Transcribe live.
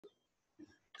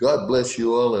God bless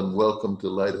you all and welcome to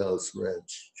Lighthouse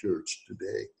Ranch Church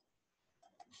today.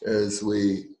 As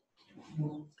we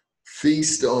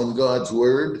feast on God's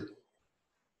Word,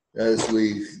 as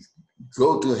we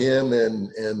go to Him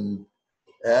and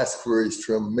ask for His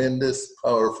tremendous,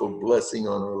 powerful blessing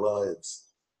on our lives,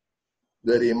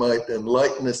 that He might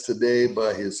enlighten us today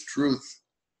by His truth,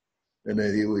 and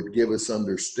that He would give us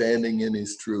understanding in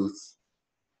His truth,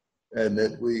 and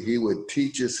that He would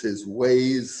teach us His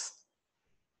ways,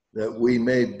 that we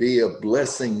may be a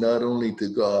blessing not only to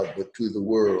God, but to the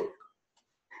world,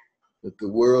 that the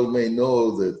world may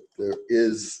know that there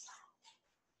is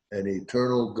an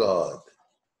eternal God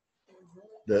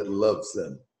that loves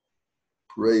them.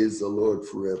 Praise the Lord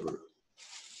forever.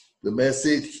 The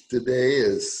message today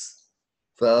is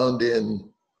found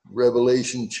in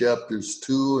Revelation chapters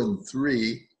 2 and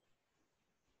 3.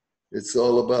 It's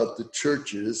all about the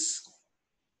churches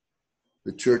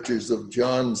of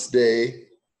John's day.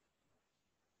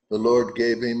 The Lord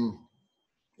gave him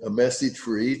a message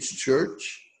for each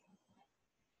church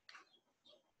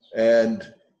and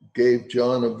gave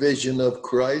John a vision of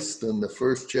Christ in the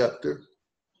first chapter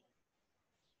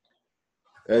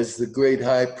as the great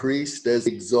high priest, as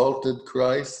exalted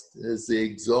Christ, as the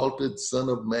exalted Son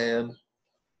of Man,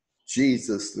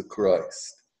 Jesus the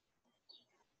Christ.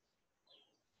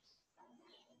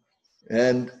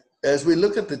 And as we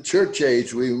look at the church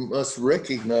age, we must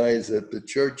recognize that the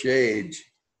church age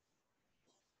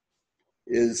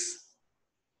is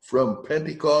from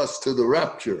Pentecost to the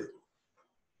rapture.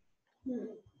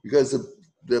 Because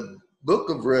the book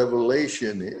of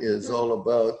Revelation is all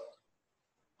about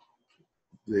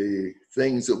the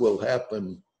things that will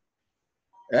happen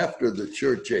after the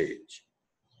church age.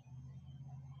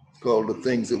 It's called the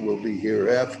things that will be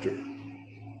hereafter.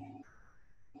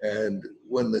 And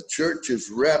when the church is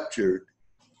raptured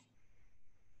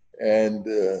and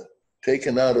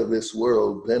taken out of this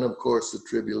world, then of course the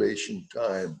tribulation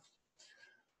time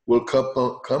will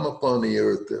come upon the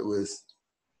earth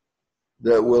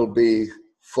that will be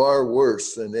far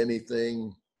worse than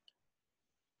anything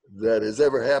that has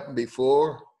ever happened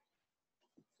before,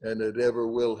 and it ever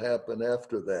will happen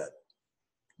after that.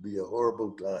 It'll be a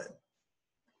horrible time.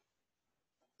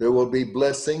 There will be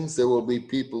blessings, there will be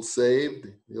people saved,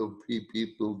 there will be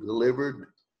people delivered.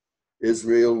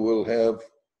 Israel will have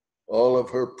all of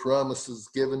her promises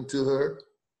given to her,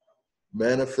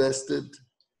 manifested,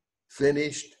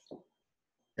 finished,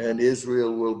 and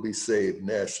Israel will be saved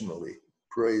nationally.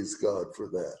 Praise God for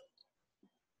that.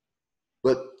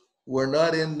 But we're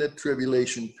not in the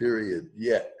tribulation period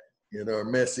yet. In our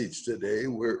message today,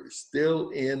 we're still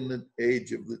in the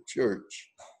age of the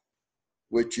church,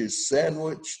 which is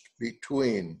sandwiched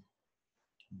between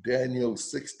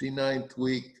Daniel's 69th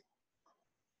week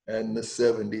and the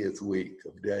 70th week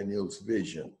of Daniel's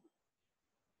vision.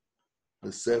 The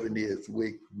 70th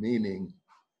week meaning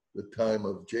the time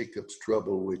of Jacob's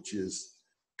trouble, which is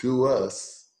to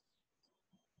us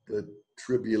the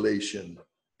tribulation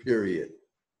period.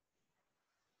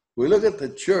 We look at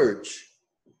the church,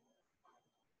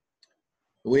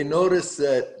 we notice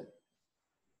that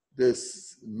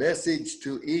this message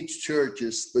to each church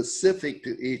is specific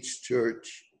to each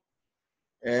church,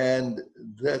 and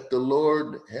that the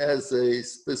Lord has a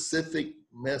specific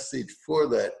message for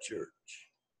that church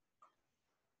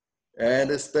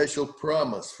and a special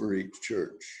promise for each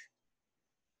church.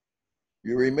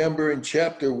 You remember in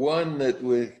chapter 1 that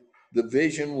the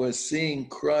vision was seeing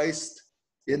Christ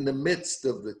in the midst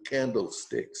of the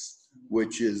candlesticks,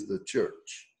 which is the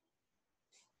church,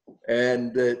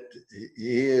 and that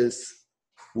he is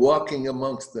walking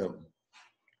amongst them,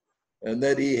 and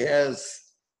that he has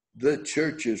the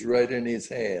churches right in his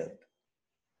hand.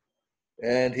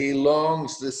 And he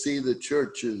longs to see the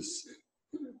churches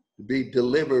be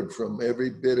delivered from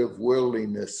every bit of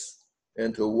worldliness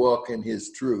and to walk in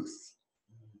his truth.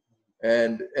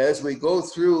 And as we go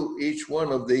through each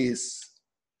one of these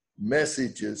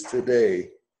messages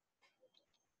today,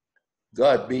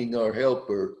 God being our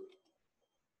helper,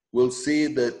 we'll see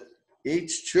that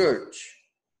each church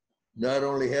not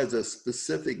only has a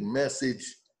specific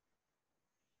message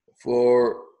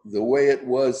for the way it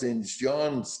was in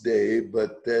John's day,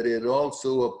 but that it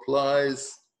also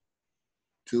applies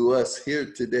to us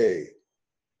here today.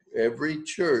 Every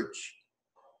church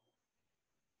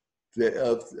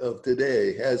of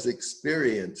today has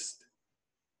experienced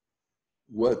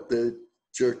what the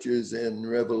churches in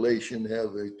Revelation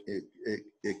have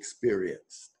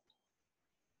experienced.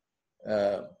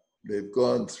 They've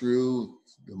gone through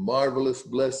the marvelous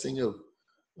blessing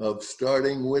of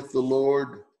starting with the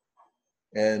Lord,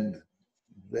 and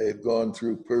they've gone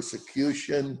through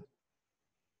persecution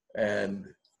and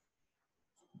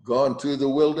gone through the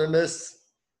wilderness,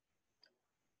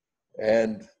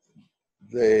 and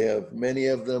many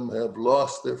of them have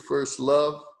lost their first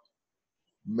love.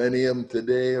 Many of them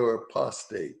today are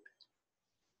apostate.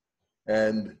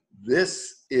 And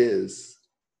this is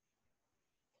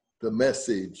the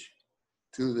message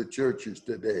to the churches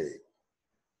today.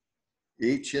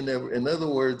 Each and every, in other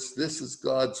words, this is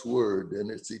God's word, and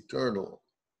it's eternal.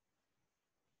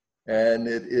 And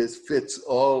it fits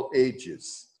all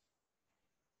ages.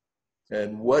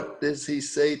 And what does he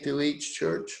say to each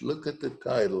church? Look at the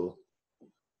title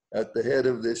at the head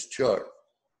of this chart.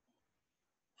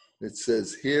 It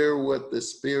says, "Hear what the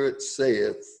Spirit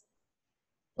saith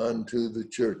unto the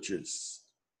churches."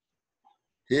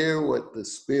 Hear what the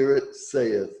Spirit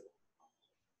saith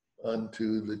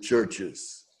unto the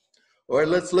churches. All right,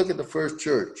 let's look at the first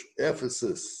church,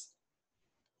 Ephesus.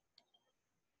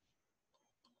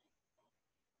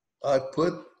 I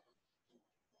put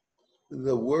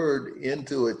the word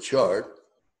into a chart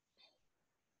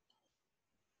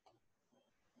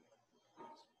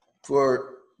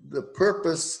for the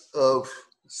purpose of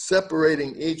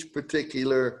separating each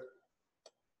particular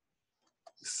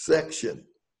section.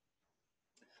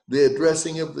 The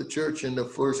addressing of the church in the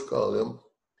first column,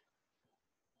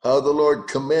 how the Lord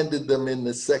commended them in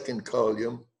the second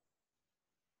column,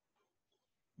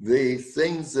 the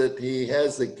things that he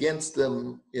has against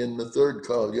them in the third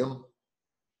column,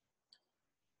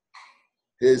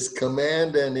 his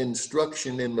command and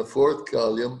instruction in the fourth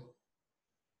column,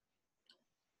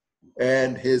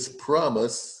 and his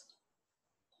promise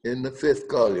in the fifth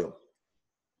column.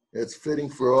 It's fitting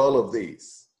for all of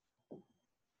these.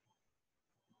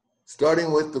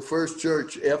 Starting with the first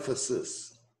church,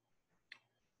 Ephesus.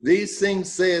 "These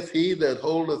things saith he that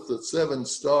holdeth the 7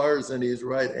 stars in his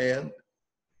right hand,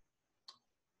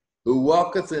 who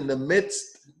walketh in the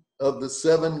midst of the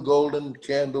 7 golden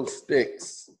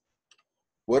candlesticks."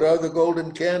 What are the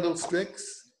golden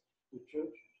candlesticks? The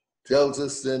church. Tells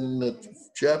us in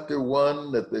chapter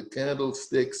 1 that the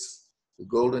candlesticks, the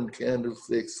golden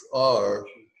candlesticks, are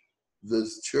the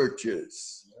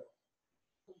churches.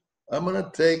 I'm going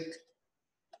to take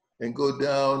and go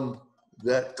down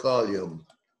that column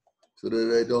so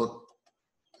that I don't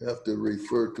have to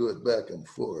refer to it back and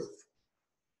forth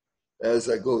as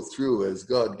I go through, as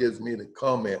God gives me the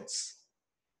comments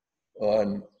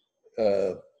on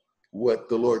what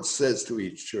the Lord says to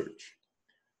each church.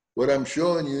 What I'm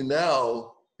showing you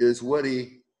now is what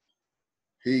he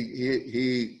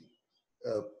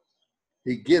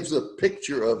gives a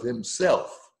picture of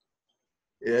himself.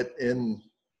 In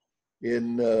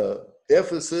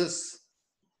Ephesus,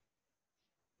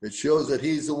 it shows that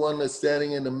he's the one that's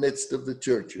standing in the midst of the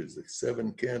churches, the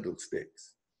 7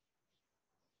 candlesticks.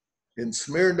 In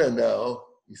Smyrna now,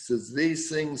 he says, "These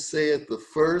things saith the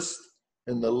first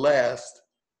and the last,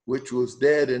 which was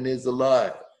dead and is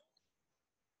alive."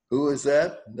 Who is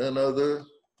that? None other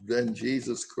than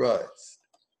Jesus Christ.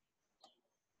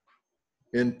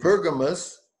 In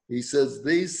Pergamos, he says,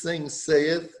 "These things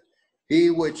saith he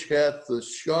which hath the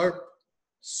sharp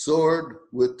sword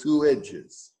with 2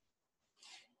 edges."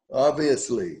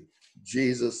 Obviously,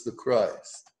 Jesus the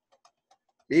Christ.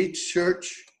 Each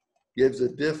church gives a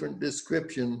different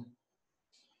description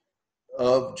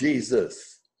of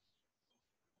Jesus.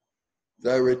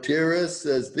 Thyatira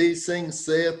says, "These things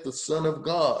saith the Son of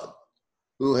God,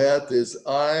 who hath his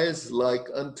eyes like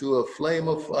unto a flame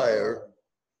of fire,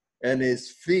 and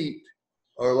his feet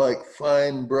are like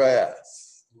fine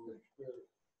brass."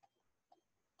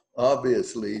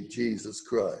 Obviously, Jesus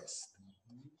Christ.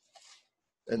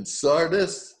 And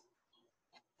Sardis,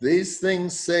 "These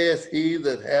things saith he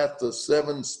that hath the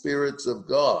 7 spirits of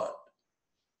God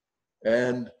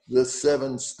and the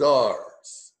 7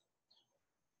 stars."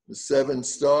 The 7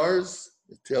 stars,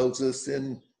 it tells us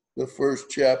in the first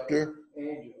chapter,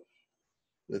 Angels.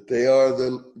 that they are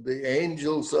the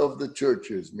angels of the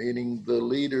churches, meaning the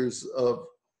leaders of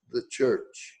the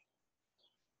church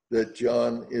that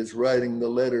John is writing the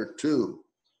letter to,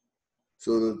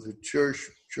 so that the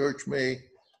church may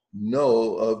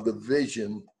know of the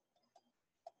vision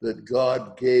that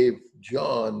God gave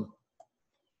John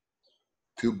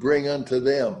to bring unto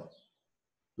them,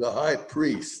 the high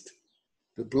priest,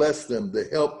 to bless them, to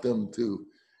help them to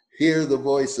hear the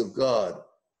voice of God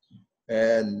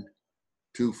and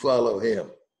to follow him.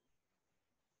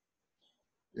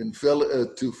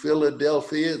 To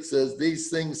Philadelphia, it says, "These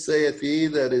things saith he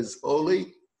that is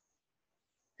holy,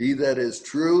 he that is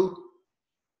true,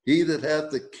 he that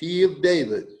hath the key of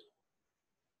David,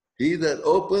 he that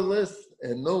openeth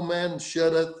and no man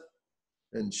shutteth,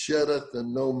 and shutteth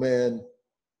and no man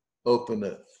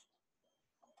openeth."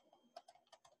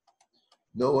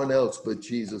 No one else but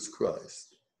Jesus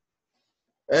Christ.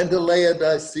 And to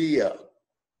Laodicea,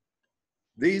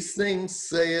 these things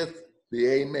saith the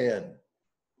Amen,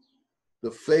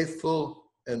 the faithful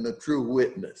and the true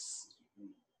witness,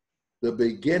 the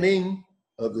beginning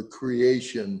of the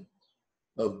creation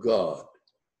of God,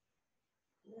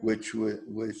 which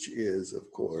is, of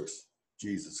course,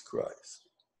 Jesus Christ.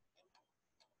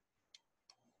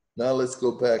 Now let's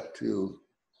go back to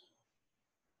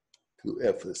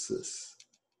Ephesus.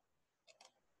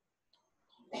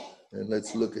 And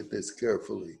let's look at this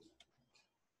carefully.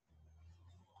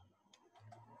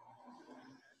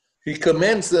 He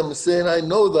commends them, saying, I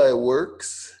know thy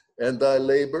works, and thy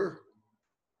labor,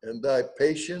 and thy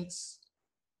patience,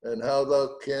 and how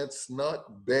thou canst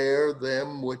not bear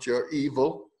them which are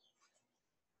evil.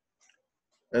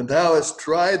 And thou hast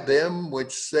tried them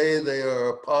which say they are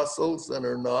apostles and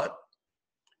are not,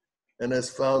 and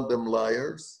hast found them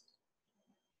liars,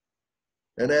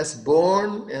 and hast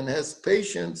borne and hast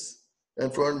patience,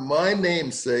 and for my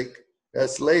name's sake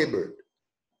hast labored,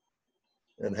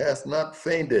 and hast not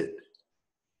fainted.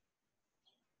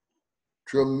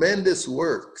 Tremendous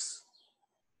works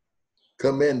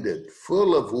commended,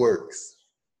 full of works.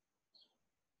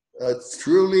 It's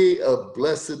truly a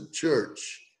blessed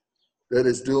church that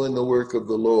is doing the work of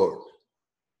the Lord.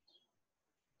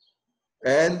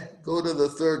 And go to the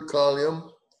third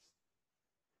column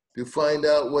to find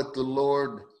out what the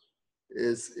Lord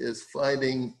is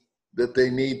finding that they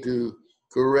need to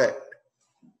correct.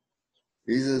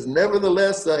 He says,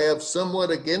 nevertheless, I have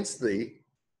somewhat against thee,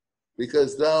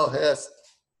 because thou hast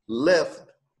left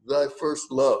thy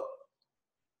first love.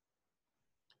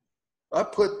 I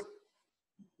put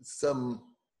some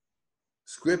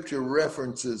scripture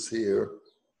references here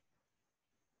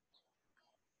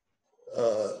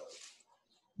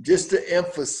just to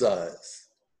emphasize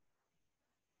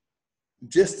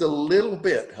just a little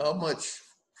bit how much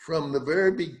from the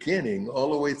very beginning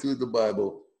all the way through the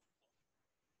Bible,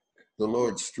 the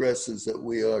Lord stresses that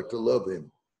we are to love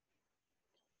him.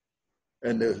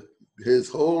 And his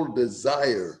whole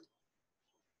desire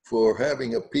for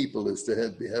having a people is to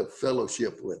have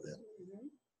fellowship with him.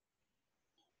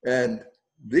 And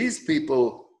these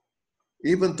people,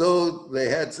 even though they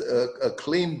had a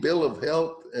clean bill of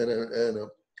health and an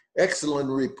excellent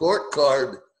report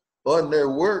card on their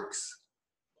works,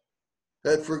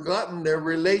 had forgotten their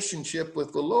relationship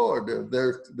with the Lord,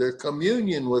 their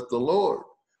communion with the Lord,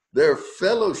 their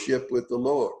fellowship with the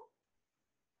Lord.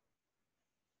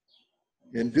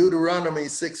 In Deuteronomy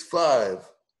 6:5,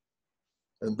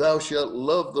 and thou shalt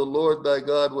love the Lord thy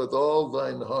God with all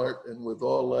thine heart and with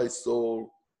all thy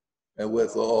soul and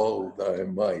with all thy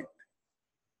might.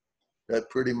 That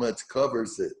pretty much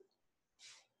covers it.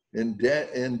 In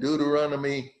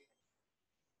Deuteronomy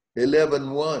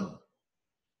 11:1,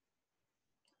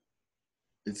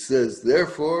 it says,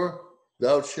 therefore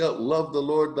thou shalt love the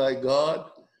Lord thy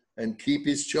God and keep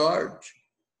his charge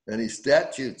and his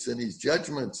statutes and his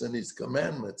judgments and his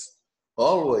commandments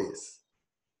always.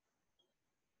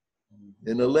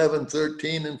 In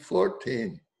 11:13 and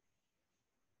 14,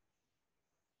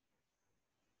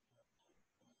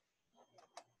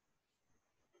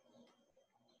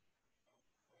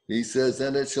 he says,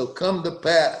 and it shall come to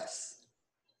pass,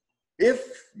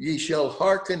 if ye shall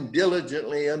hearken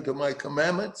diligently unto my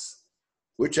commandments,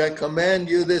 which I command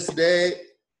you this day,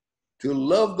 to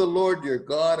love the Lord your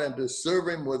God and to serve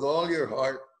him with all your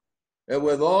heart and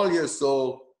with all your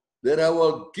soul, that I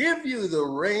will give you the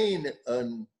rain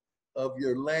of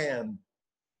your land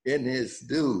in his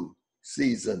due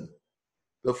season,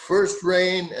 the first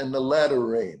rain and the latter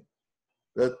rain,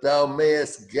 that thou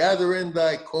mayest gather in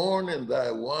thy corn and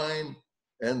thy wine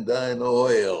and thine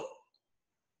oil.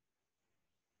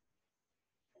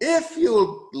 If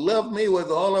you love me with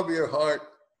all of your heart,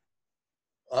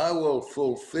 I will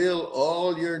fulfill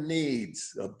all your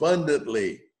needs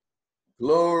abundantly.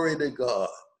 Glory to God.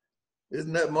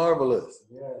 Isn't that marvelous?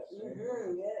 Yes.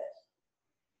 Mm-hmm, yes.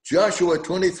 Joshua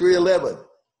 23:11.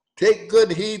 Take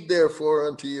good heed, therefore,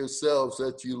 unto yourselves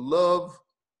that you love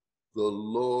the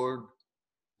Lord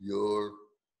your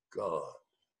God.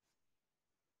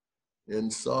 In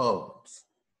Psalms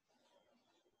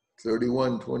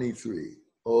 31:23.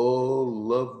 Oh,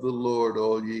 love the Lord,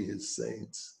 all ye his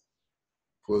saints,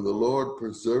 for the Lord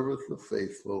preserveth the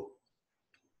faithful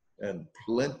and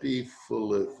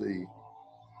plentifully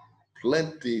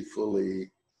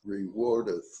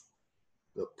rewardeth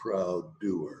the proud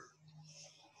doer.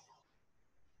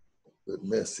 Good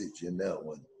message in that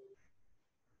one.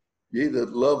 Ye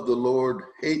that love the Lord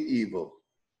hate evil.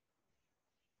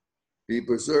 He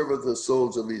preserveth the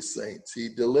souls of his saints. He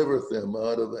delivereth them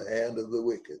out of the hand of the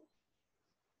wicked.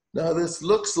 Now this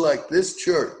looks like this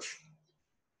church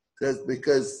says,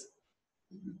 because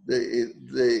the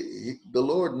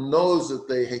Lord knows that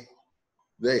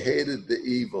they hated the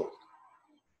evil.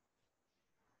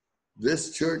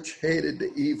 This church hated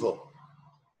the evil.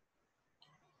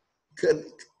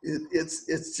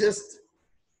 It's just,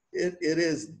 it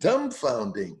is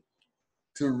dumbfounding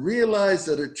to realize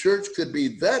that a church could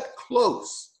be that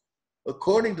close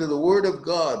according to the word of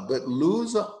God, but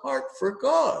lose a heart for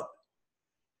God.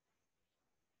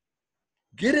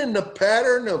 Get in the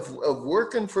pattern of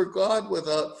working for God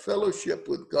without fellowship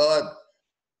with God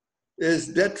is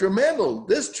detrimental.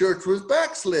 This church was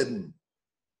backslidden.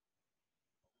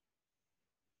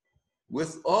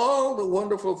 With all the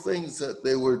wonderful things that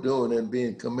they were doing and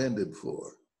being commended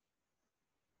for.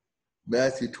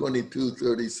 Matthew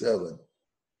 22:37.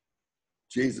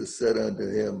 Jesus said unto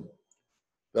him,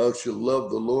 thou shalt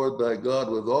love the Lord thy God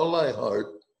with all thy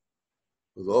heart,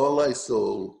 with all thy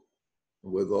soul,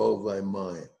 and with all thy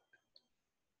mind.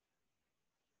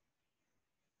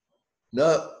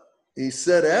 Now, he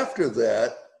said after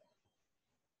that,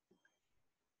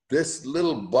 this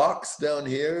little box down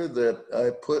here that I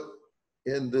put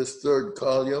in this third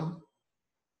column,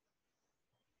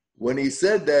 when he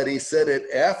said that, he said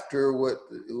it after what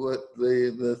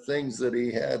the things that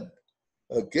he had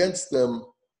against them.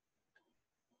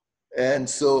 And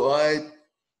so I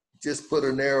just put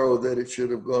an arrow that it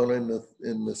should have gone in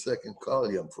the second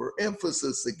column for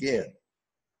emphasis again.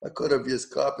 I could have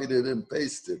just copied it and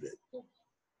pasted it.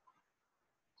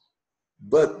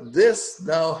 But this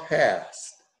thou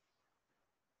hast,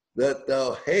 that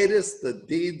thou hatest the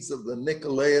deeds of the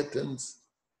Nicolaitans,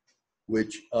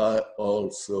 which I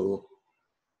also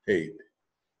hate.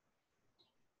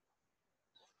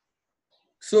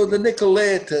 So the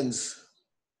Nicolaitans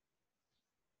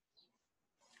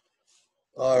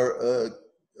are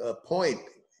a point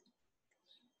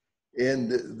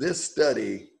in this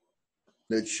study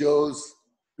that shows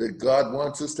that God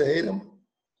wants us to hate them.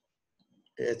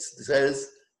 It says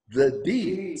the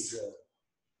deeds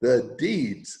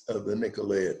of the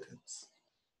Nicolaitans.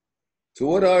 So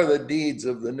what are the deeds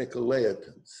of the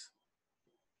Nicolaitans?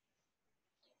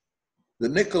 The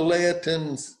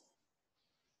Nicolaitans,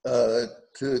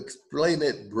 to explain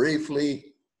it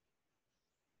briefly,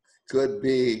 could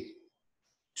be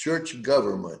church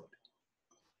government.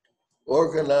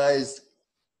 Organized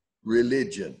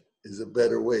religion is a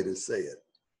better way to say it.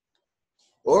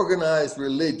 Organized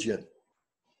religion.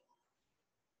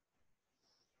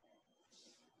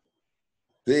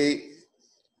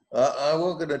 I'm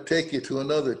going to take you to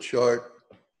another chart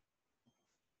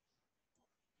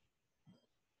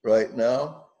right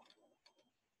now.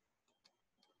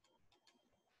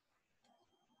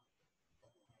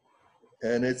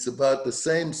 And it's about the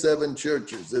same 7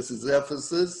 churches. This is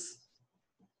Ephesus.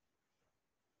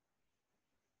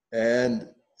 And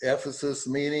Ephesus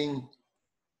meaning,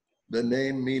 the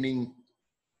name meaning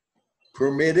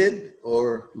permitted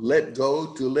or let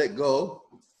go, to let go.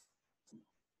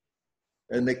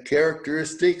 And the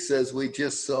characteristics, as we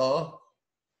just saw,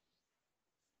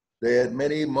 they had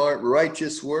many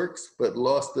righteous works, but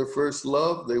lost their first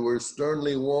love. They were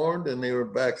sternly warned and they were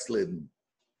backslidden.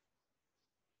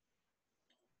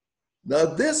 Now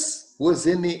this was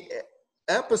in the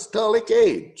apostolic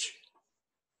age.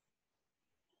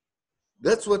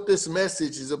 That's what this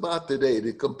message is about today,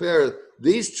 to compare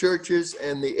these churches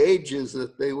and the ages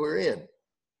that they were in.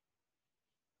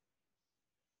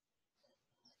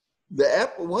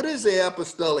 What is the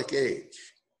apostolic age?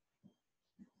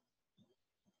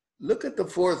 Look at the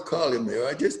 4th column there.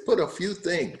 I just put a few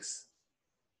things.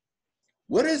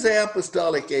 What does the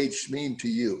apostolic age mean to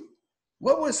you?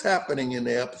 What was happening in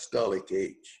the apostolic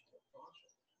age?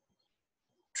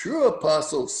 True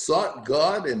apostles sought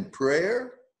God in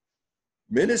prayer,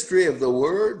 ministry of the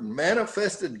word,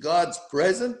 manifested God's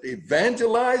presence,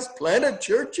 evangelized, planted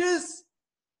churches.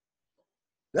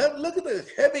 Look at the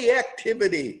heavy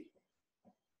activity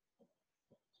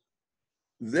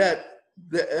that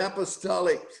the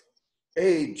apostolic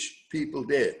age people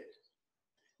did.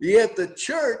 Yet the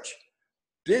church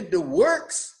did the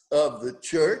works of the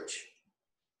church,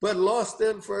 but lost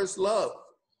their first love.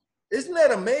 Isn't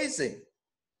that amazing?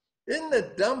 Isn't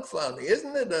it dumbfounding?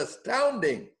 Isn't it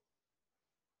astounding?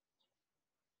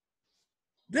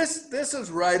 This is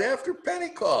right after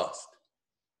Pentecost.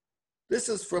 This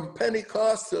is from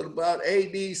Pentecost to about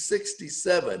AD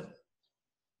 67.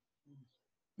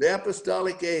 The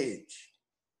apostolic age.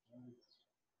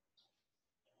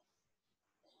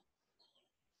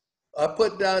 I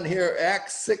put down here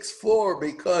Acts 6:4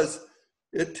 because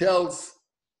it tells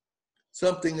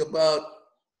something about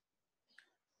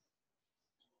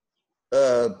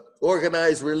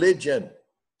organized religion.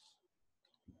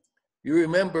 You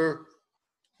remember,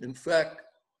 in fact,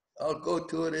 I'll go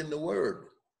to it in the Word.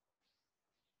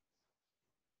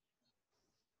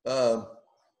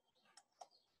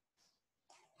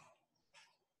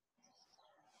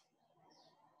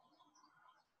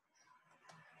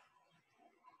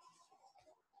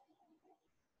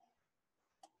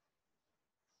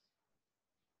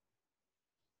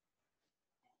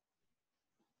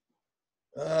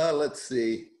 Let's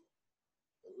see.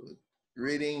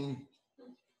 Reading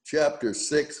chapter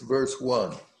 6, verse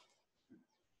 1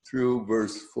 through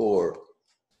verse 4.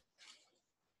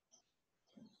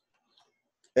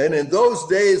 And in those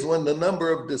days when the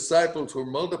number of disciples were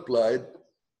multiplied,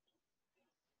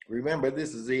 remember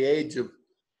this is the age of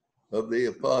the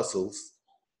apostles,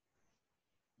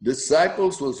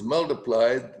 disciples was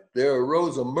multiplied, there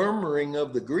arose a murmuring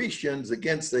of the Grecians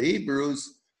against the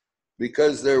Hebrews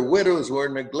because their widows were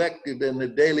neglected in the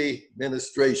daily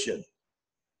ministration.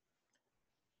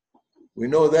 We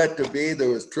know that to be there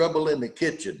was trouble in the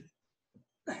kitchen.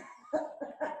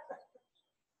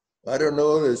 I don't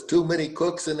know, there's too many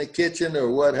cooks in the kitchen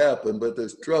or what happened, but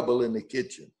there's trouble in the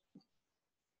kitchen.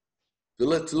 So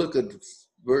let's look at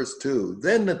verse 2.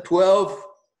 Then the 12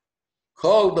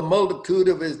 called the multitude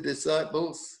of his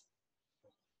disciples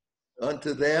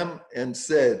unto them and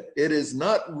said, it is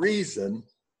not reason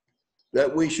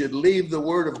that we should leave the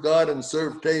word of God and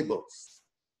serve tables.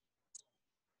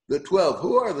 The 12,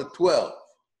 who are the 12?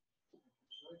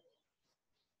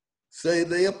 Say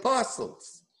the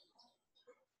apostles.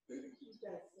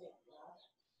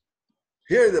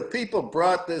 Here the people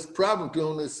brought this problem to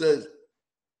him that says,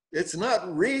 it's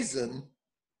not reason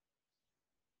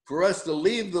for us to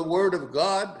leave the word of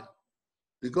God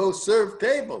to go serve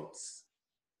tables.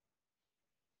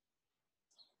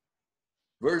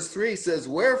 Verse 3 says,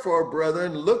 wherefore,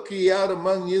 brethren, look ye out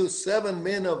among you 7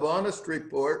 men of honest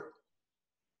report.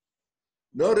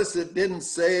 Notice it didn't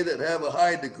say that have a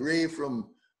high degree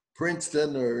from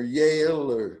Princeton or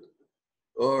Yale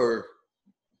or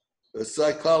a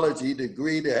psychology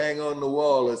degree to hang on the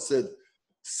wall. It said,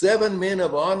 7 men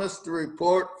of honest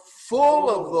report, full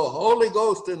of the Holy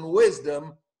Ghost and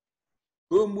wisdom,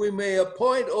 whom we may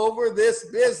appoint over this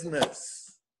business.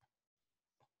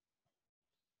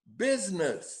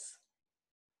 Business.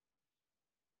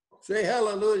 Say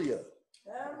hallelujah.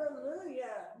 Hallelujah.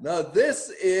 Now this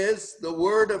is the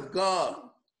word of God.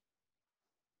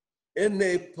 In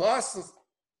the apostles'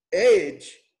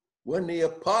 age, when the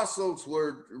apostles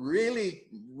were really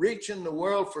reaching the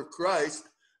world for Christ,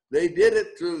 they did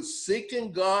it through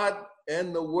seeking God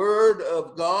and the word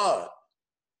of God.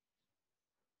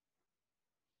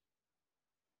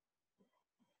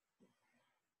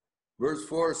 Verse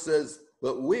 4 says,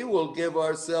 but we will give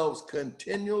ourselves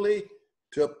continually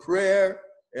to prayer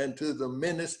and to the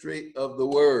ministry of the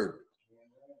word.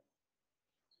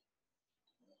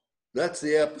 That's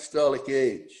the apostolic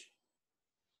age.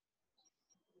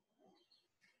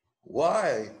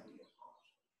 Why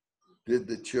did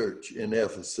the church in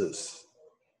Ephesus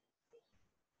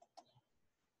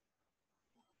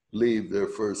leave their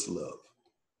first love?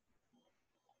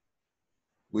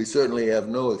 We certainly have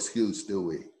no excuse, do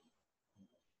we?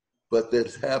 But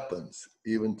this happens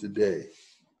even today.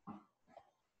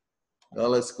 Now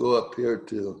let's go up here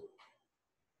to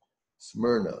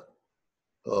Smyrna.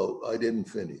 Oh, I didn't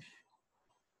finish.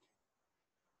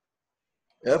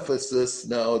 Ephesus,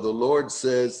 now the Lord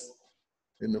says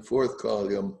in the 4th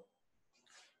column,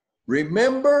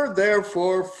 remember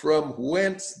therefore from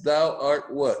whence thou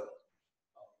art what?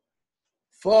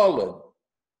 Fallen.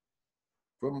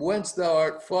 From whence thou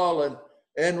art fallen,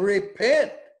 and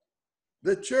repent.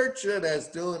 The church that has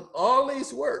done all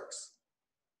these works.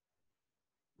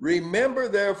 Remember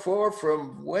therefore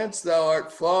from whence thou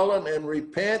art fallen, and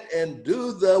repent and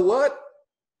do the what?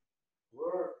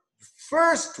 Work.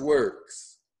 First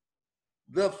works.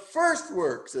 The first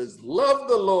works is love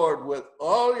the Lord with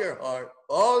all your heart,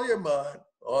 all your mind,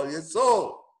 all your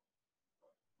soul.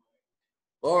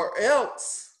 Or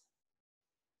else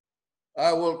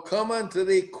I will come unto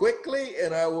thee quickly,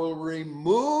 and I will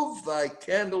remove thy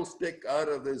candlestick out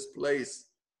of this place,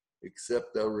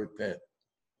 except thou repent.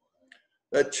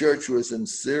 That church was in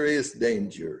serious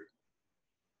danger,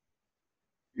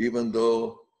 even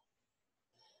though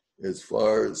as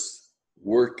far as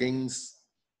workings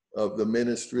of the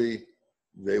ministry,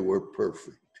 they were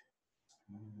perfect.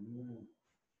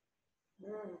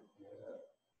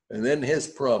 And then his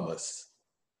promise,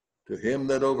 to him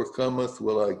that overcometh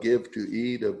will I give to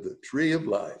eat of the tree of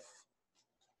life,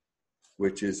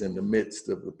 which is in the midst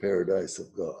of the paradise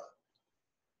of God.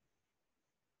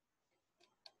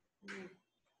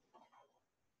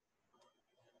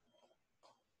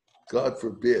 God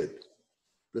forbid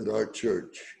that our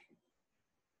church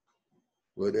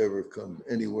would ever come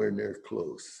anywhere near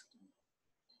close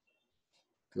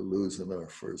to losing our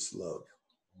first love.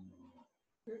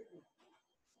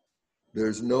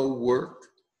 There's no work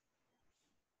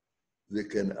that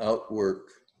can outwork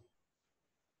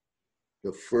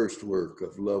the first work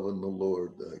of loving the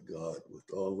Lord thy God with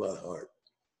all thy heart,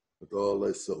 with all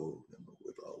thy soul, and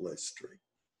with all thy strength.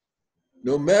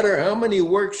 No matter how many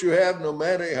works you have, no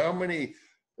matter how many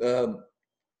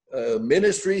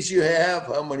ministries you have,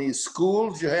 how many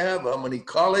schools you have, how many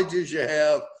colleges you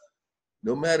have,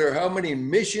 no matter how many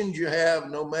missions you have,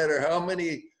 no matter how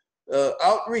many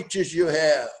outreaches you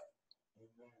have,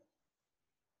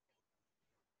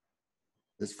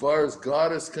 as far as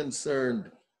God is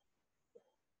concerned,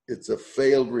 it's a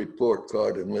failed report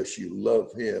card unless you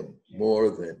love him more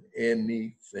than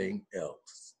anything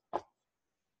else.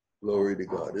 Glory to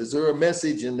God. Is there a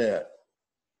message in that,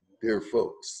 dear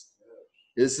folks?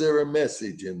 Is there a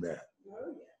message in that?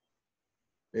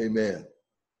 Amen.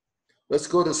 Let's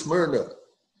go to Smyrna.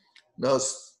 Now,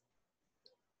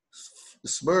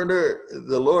 Smyrna,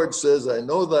 the Lord says, I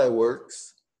know thy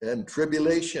works and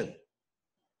tribulation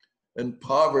and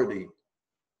poverty,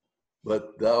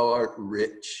 but thou art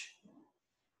rich.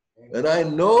 And I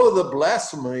know the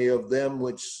blasphemy of them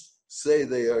which say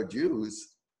they are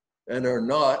Jews and are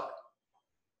not,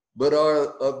 but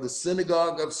are of the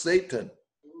synagogue of Satan.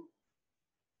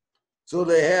 So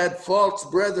they had false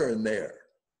brethren there,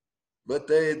 but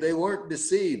they weren't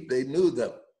deceived. They knew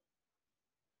them.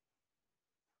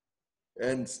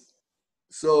 And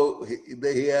so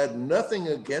he had nothing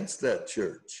against that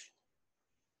church.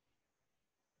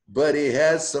 But he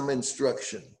has some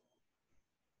instruction.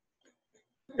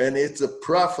 And it's a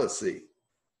prophecy.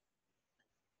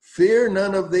 Fear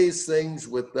none of these things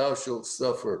which thou shalt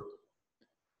suffer.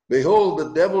 Behold,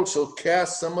 the devil shall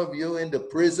cast some of you into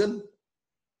prison,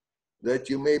 that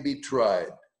you may be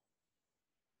tried.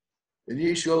 And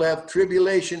ye shall have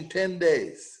tribulation 10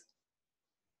 days.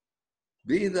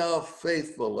 Be thou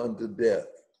faithful unto death,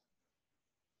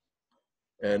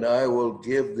 and I will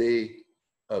give thee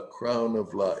a crown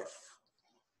of life.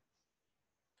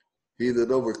 He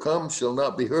that overcomes shall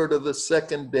not be hurt of the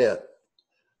second death.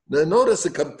 Now notice the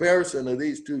comparison of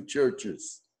these two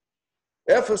churches.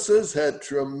 Ephesus had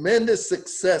tremendous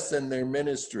success in their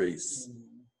ministries.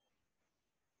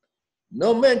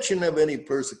 No mention of any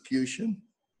persecution.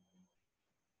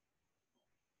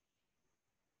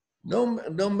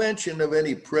 No mention of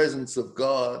any presence of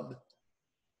God.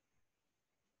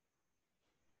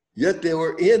 Yet they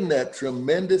were in that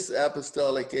tremendous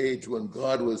apostolic age when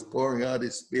God was pouring out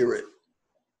his Spirit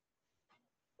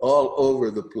all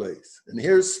over the place. And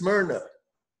here's Smyrna.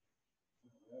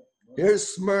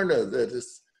 Here's Smyrna that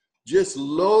is just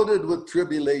loaded with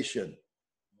tribulation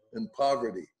and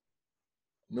poverty.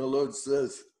 And the Lord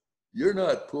says, you're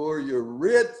not poor, you're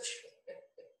rich.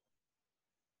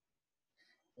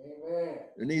 Amen.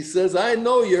 And he says, I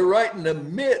know you're right in the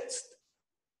midst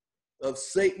of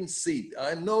Satan's seat.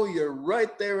 I know you're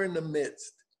right there in the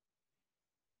midst.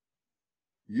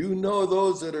 You know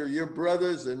those that are your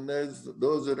brothers and there's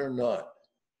those that are not.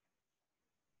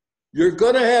 You're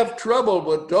going to have trouble,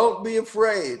 but don't be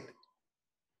afraid.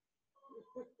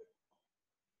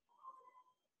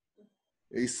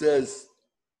 He says,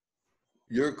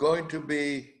 you're going to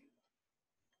be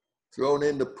thrown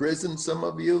into prison, some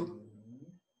of you,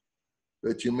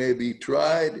 that you may be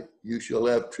tried. You shall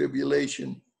have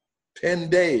tribulation 10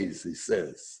 days, he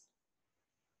says.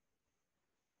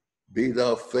 Be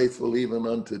thou faithful even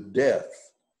unto death,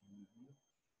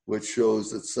 which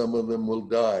shows that some of them will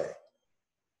die.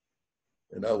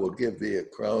 And I will give thee a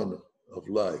crown of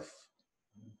life.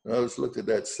 Now let's look at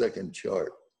that second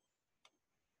chart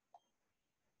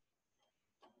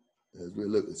as we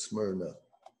look at Smyrna.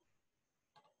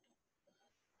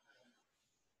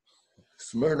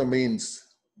 Smyrna means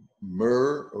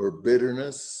myrrh or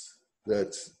bitterness.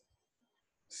 That's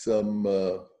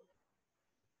some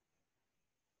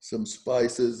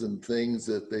spices and things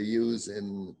that they use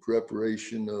in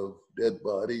preparation of dead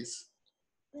bodies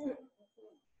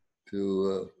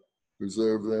to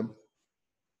preserve them.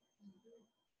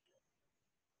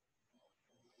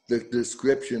 The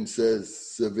description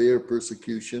says severe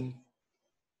persecution.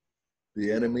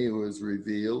 The enemy was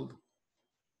revealed.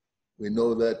 We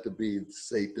know that to be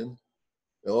Satan.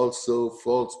 Also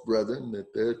false brethren,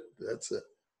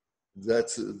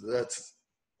 that's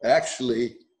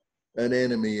actually an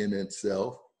enemy in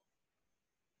itself.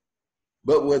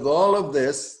 But with all of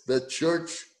this, the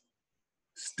church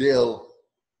still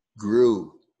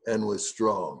grew and was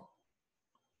strong.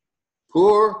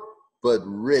 Poor, but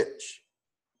rich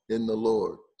in the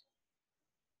Lord.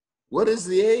 What is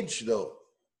the age, though?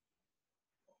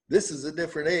 This is a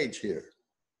different age here.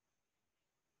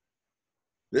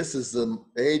 This is the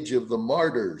age of the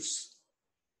martyrs.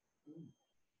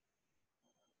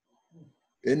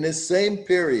 In this same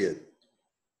period,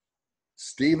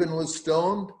 Stephen was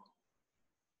stoned.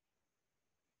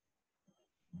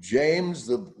 James,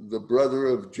 the brother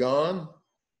of John,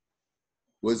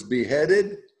 was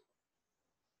beheaded.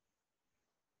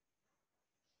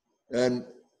 And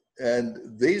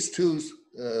these two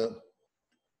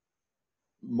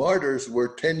martyrs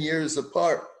were 10 years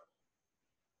apart.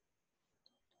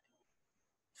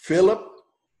 Philip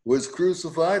was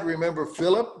crucified. Remember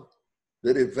Philip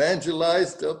that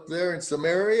evangelized up there in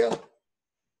Samaria?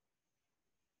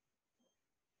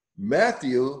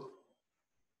 Matthew,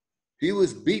 he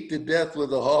was beat to death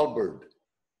with a halberd,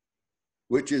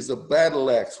 which is a battle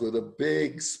axe with a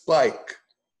big spike.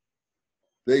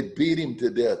 They beat him to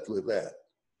death with that.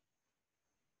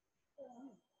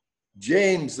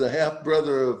 James, the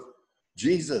half-brother of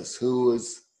Jesus, who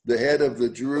was the head of the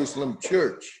Jerusalem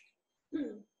church,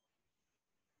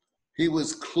 he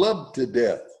was clubbed to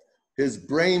death. His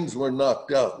brains were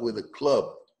knocked out with a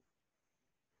club.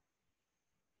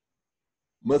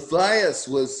 Matthias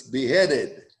was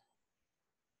beheaded.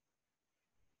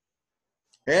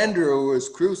 Andrew was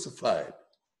crucified.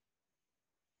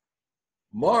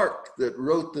 Mark, that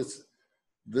wrote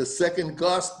the second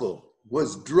gospel,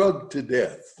 was drugged to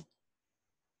death.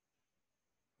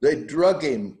 They drug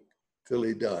him till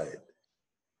he died.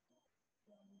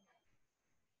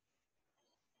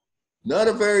 Not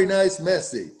a very nice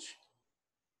message.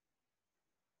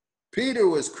 Peter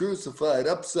was crucified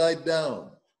upside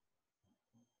down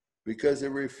because he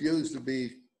refused to be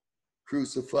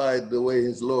crucified the way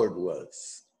his Lord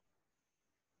was.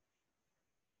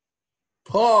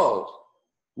 Paul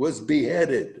was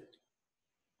beheaded.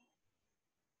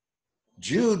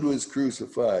 Jude was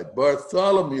crucified.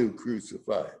 Bartholomew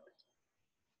crucified.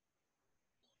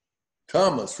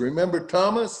 Thomas, remember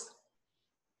Thomas?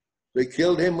 They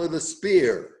killed him with a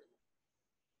spear.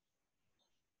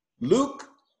 Luke,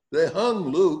 they hung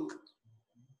Luke.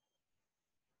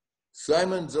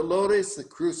 Simon Zelotes, they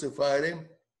crucified him.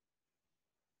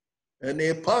 And the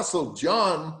apostle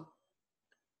John,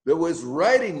 that was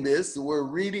writing this, that were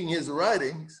reading his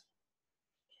writings,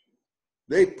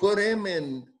 they put him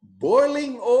in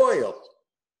boiling oil.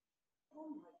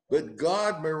 But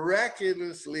God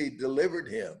miraculously delivered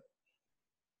him.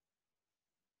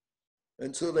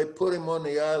 And so they put him on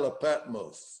the Isle of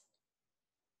Patmos,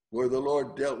 where the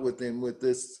Lord dealt with him with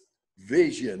this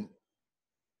vision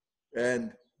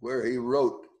and where he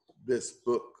wrote this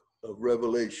book of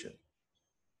Revelation.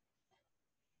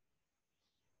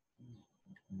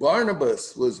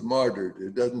 Barnabas was martyred.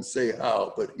 It doesn't say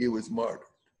how, but he was martyred.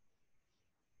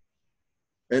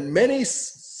 And many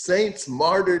saints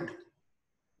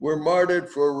were martyred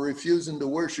for refusing to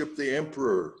worship the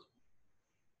emperor,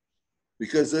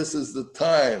 because this is the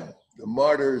time, the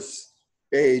martyrs'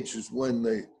 age is when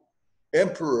the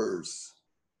emperors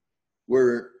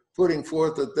were putting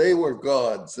forth that they were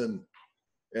gods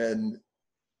and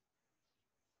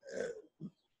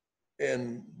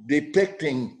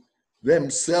depicting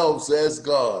themselves as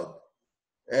God,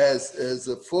 as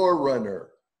a forerunner,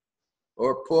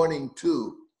 or pointing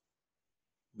to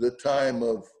the time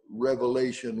of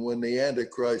Revelation when the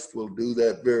Antichrist will do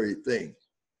that very thing.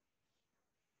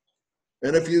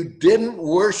 And if you didn't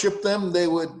worship them, they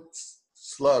would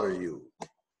slaughter you,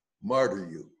 martyr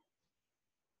you.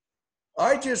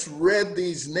 I just read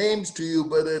these names to you,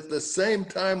 but at the same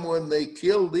time when they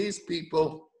killed these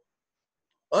people,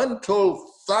 untold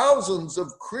thousands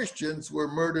of Christians were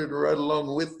murdered right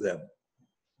along with them.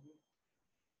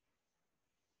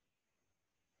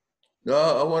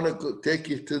 Now, I want to take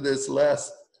you to this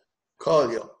last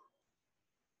column.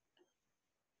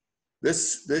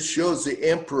 This shows the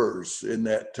emperors in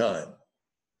that time.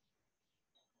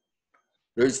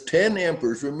 There's 10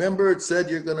 emperors. Remember it said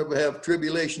you're going to have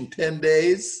tribulation 10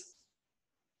 days?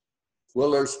 Well,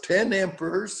 there's 10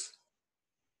 emperors,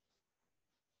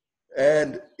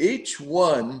 and each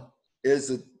one is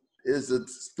a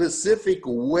specific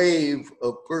wave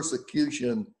of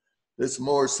persecution that's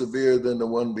more severe than the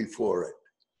one before it.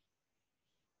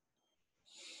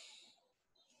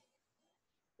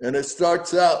 And it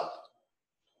starts out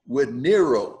with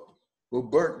Nero, who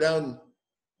burnt down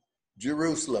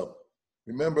Jerusalem.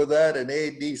 Remember that in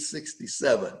AD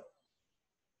 67.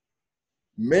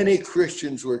 Many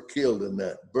Christians were killed in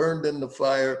that, burned in the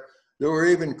fire. There were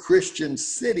even Christian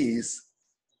cities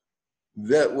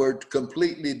that were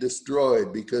completely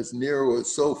destroyed because Nero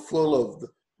was so full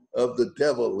of the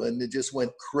devil, and it just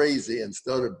went crazy and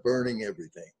started burning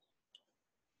everything.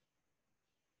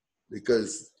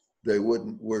 because they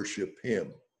wouldn't worship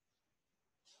him.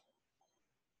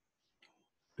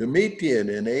 Domitian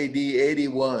in AD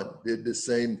 81 did the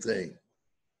same thing.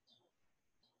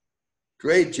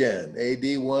 Trajan,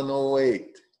 AD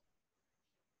 108,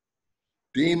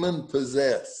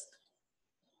 demon-possessed.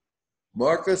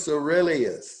 Marcus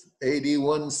Aurelius, AD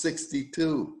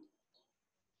 162.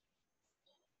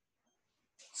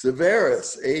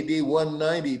 Severus, AD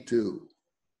 192.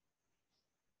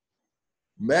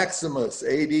 Maximus,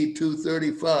 AD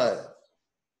 235.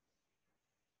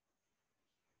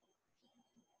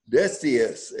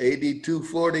 Decius, AD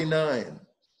 249.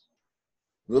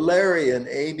 Valerian,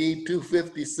 AD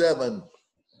 257.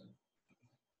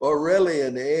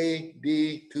 Aurelian, AD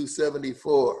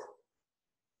 274.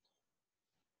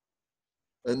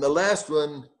 And the last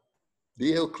one,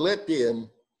 Diocletian,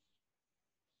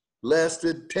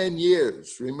 lasted 10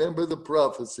 years. Remember the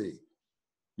prophecy.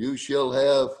 You shall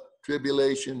have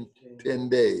tribulation 10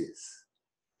 days.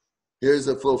 Here's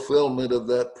a fulfillment of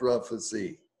that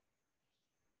prophecy.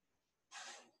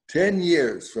 10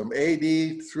 years from AD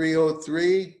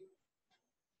 303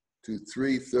 to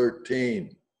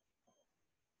 313.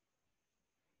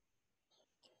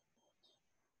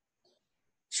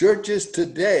 Churches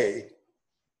today,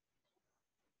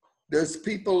 there's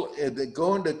people that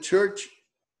go into church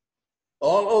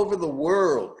all over the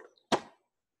world,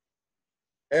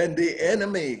 and the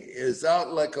enemy is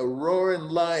out like a roaring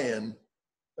lion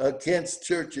against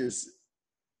churches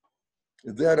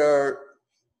that are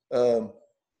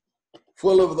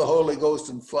full of the Holy Ghost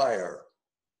and fire.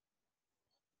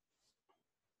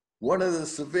 One of the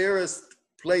severest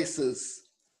places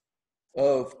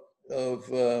of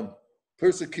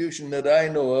persecution that I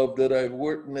know of, that I've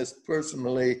witnessed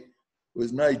personally,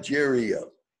 was Nigeria.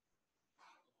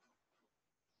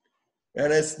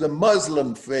 And it's the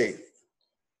Muslim faith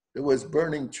that was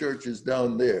burning churches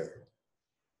down there.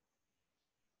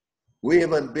 We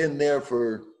haven't been there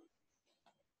for,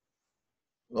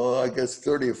 I guess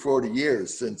 30 or 40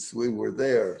 years since we were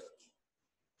there.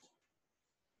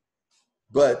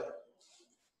 But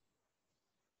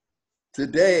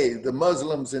today, the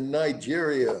Muslims in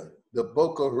Nigeria, the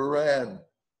Boko Haram,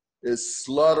 is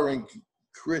slaughtering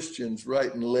Christians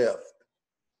right and left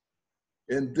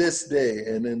in this day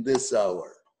and in this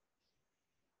hour.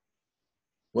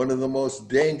 One of the most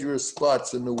dangerous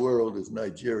spots in the world is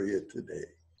Nigeria today.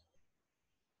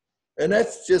 And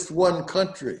that's just one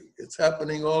country. It's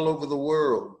happening all over the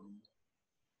world.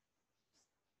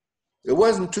 It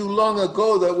wasn't too long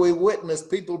ago that we witnessed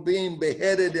people being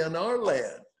beheaded in our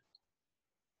land.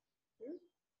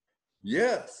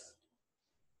 Yes.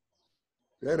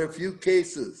 There are a few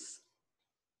cases.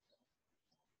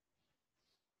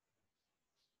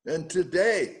 And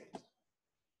today,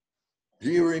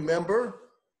 do you remember?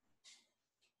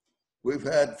 We've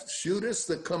had shooters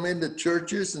that come into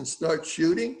churches and start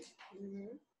shooting.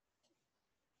 Mm-hmm.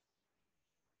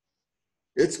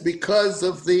 It's because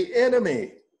of the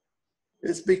enemy.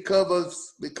 It's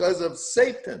because of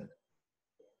Satan.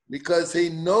 Because he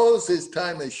knows his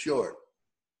time is short.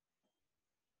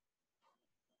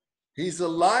 He's a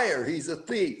liar. He's a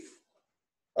thief.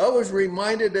 I was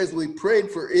reminded as we prayed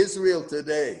for Israel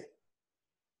today,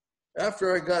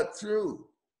 after I got through.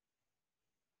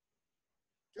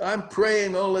 I'm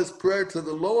praying all this prayer to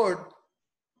the Lord.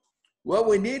 What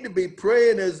we need to be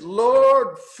praying is,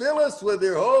 Lord, fill us with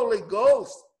your Holy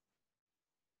Ghost.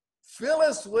 Fill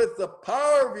us with the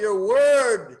power of your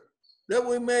word, that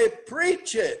we may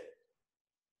preach it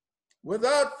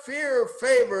without fear or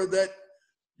favor, that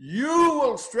you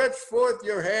will stretch forth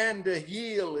your hand to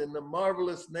heal in the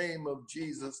marvelous name of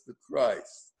Jesus the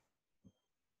Christ.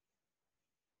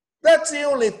 That's the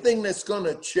only thing that's going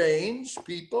to change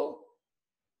people.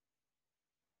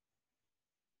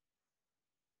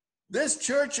 This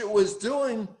church that was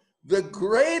doing the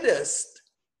greatest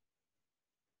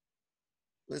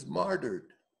was martyred.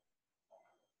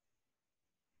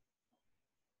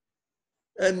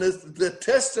 And the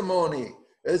testimony,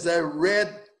 as I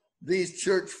read these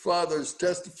church fathers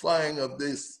testifying of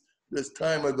this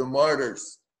time of the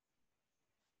martyrs,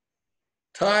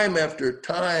 time after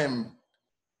time,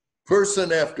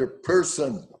 person after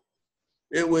person,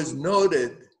 it was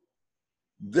noted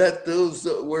that those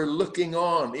that were looking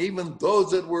on, even those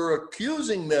that were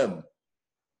accusing them,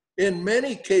 in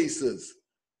many cases,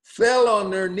 fell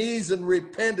on their knees and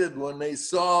repented when they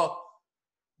saw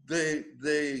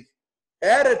the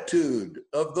attitude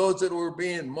of those that were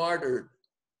being martyred.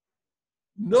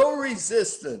 No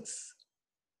resistance,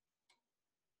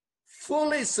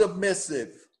 fully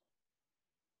submissive,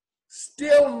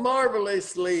 still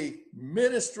marvelously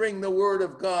ministering the word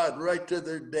of God right to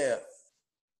their death.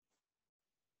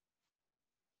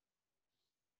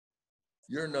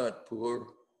 you're not poor.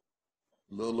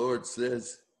 The Lord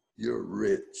says, you're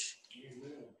rich.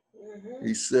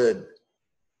 He said,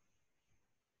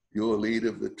 you will eat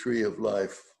of the tree of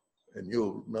life, and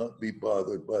you'll not be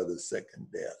bothered by the second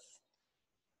death,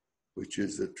 which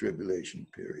is the tribulation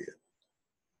period.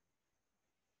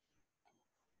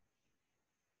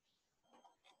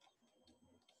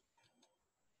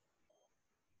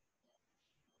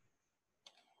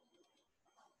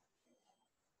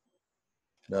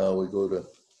 Now we go to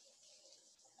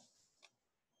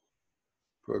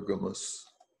Pergamos.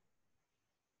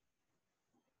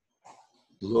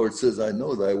 The Lord says, I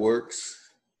know thy works,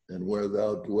 and where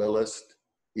thou dwellest,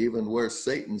 even where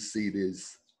Satan's seat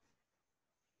is,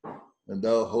 and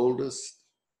thou holdest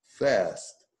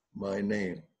fast my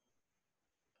name,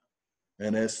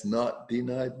 and hast not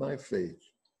denied my faith,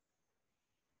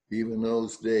 even in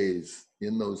those days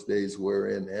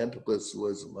wherein Antipas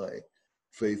was my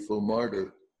faithful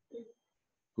martyr,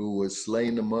 who was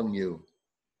slain among you,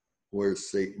 where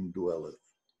Satan dwelleth.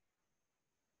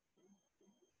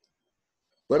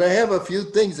 But I have a few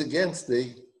things against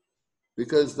thee,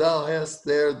 because thou hast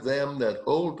there them that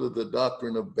hold to the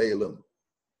doctrine of Balaam,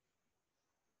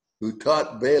 who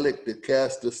taught Balak to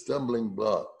cast a stumbling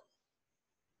block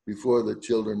before the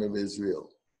children of Israel,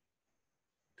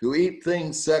 to eat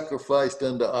things sacrificed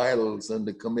unto idols, and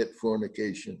to commit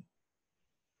fornication.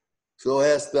 So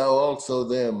hast thou also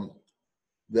them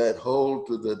that hold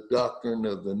to the doctrine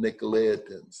of the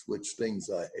Nicolaitans, which things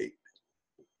I hate.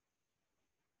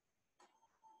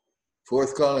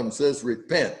 Fourth column says,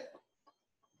 repent,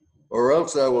 or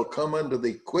else I will come unto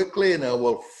thee quickly, and I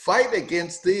will fight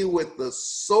against thee with the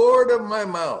sword of my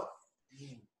mouth.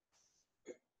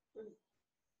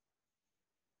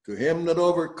 To him that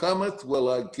overcometh will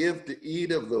I give to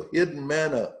eat of the hidden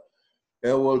manna,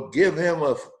 and will give him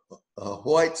a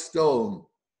white stone,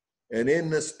 and in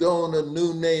the stone a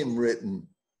new name written,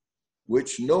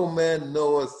 which no man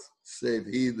knoweth save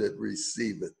he that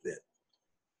receiveth it.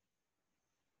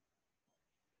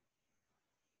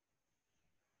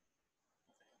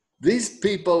 These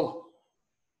people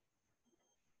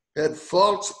had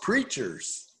false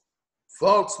preachers,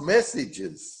 false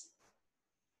messages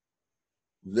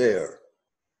there.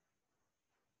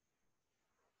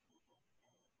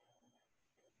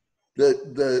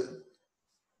 The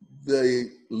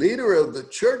leader of the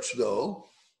church, though,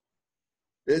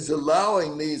 is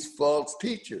allowing these false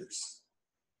teachers.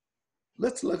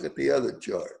 Let's look at the other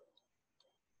chart.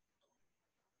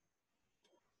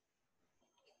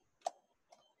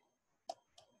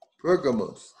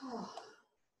 Pergamos.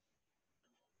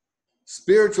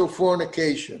 Spiritual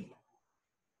fornication,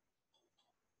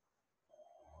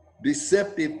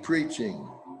 deceptive preaching,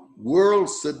 world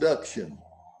seduction,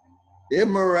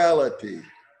 immorality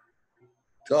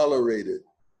tolerated.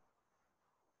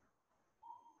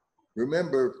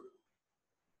 Remember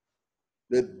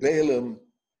that Balaam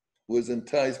was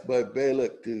enticed by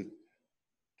Balak to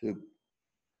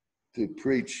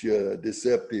preach a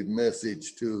deceptive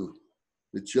message to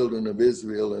the children of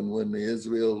Israel, and when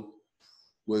Israel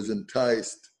was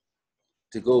enticed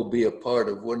to go be a part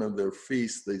of one of their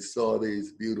feasts, they saw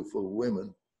these beautiful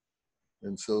women,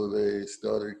 and so they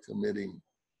started committing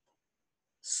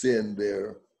sin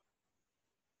there.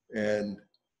 And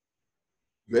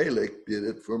Balak did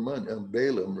it for money, and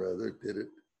Balaam rather did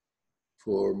it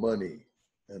for money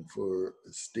and for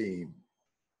esteem,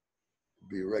 to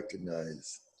be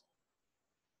recognized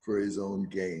for his own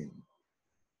gain.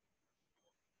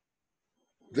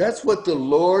 That's what the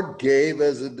Lord gave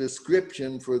as a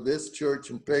description for this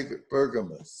church in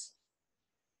Pergamos.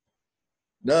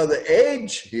 Now the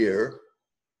age here,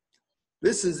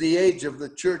 this is the age of the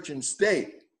church and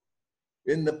state.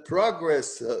 In the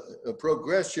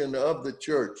progression of the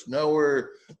church, now we're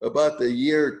about the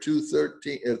year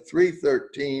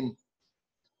 313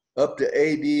 up to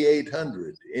AD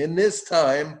 800. In this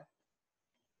time,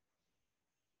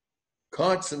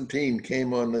 Constantine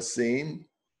came on the scene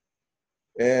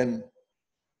and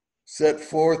set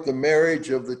forth the marriage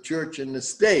of the church and the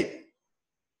state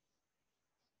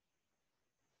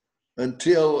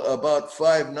until about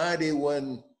 590,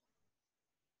 when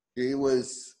he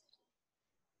was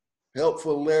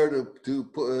helpful there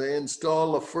to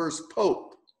install the first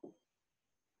pope.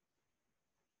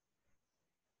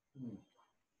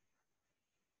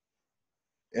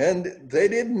 And they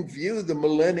didn't view the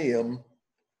millennium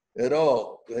at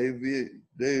all. They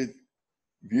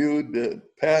viewed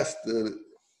past the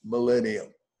millennium,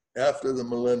 after the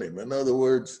millennium. In other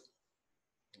words,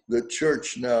 the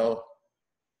church now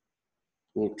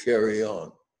will carry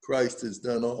on. Christ has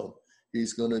done all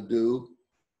he's going to do.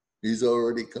 He's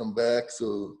already come back,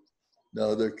 so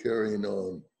now they're carrying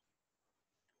on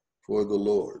for the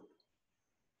Lord.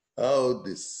 How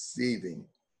deceiving.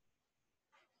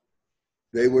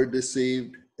 They were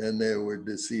deceived, and they were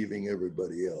deceiving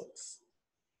everybody else.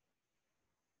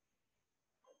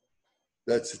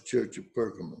 That's the church of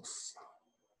Pergamos.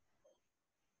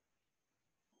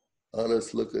 Now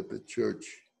let's look at the church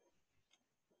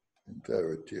in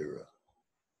Thyatira.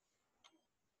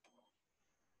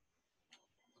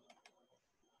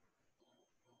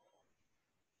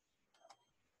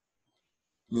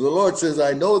 The Lord says,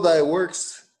 I know thy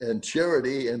works and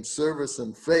charity and service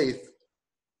and faith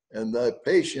and thy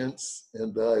patience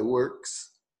and thy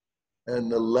works,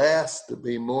 and the last to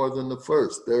be more than the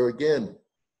first. There again,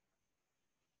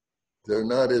 they're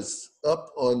not as up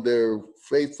on their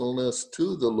faithfulness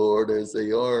to the Lord as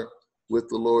they are with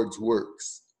the Lord's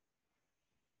works.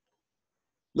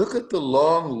 Look at the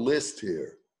long list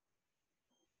here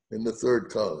in the third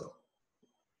column.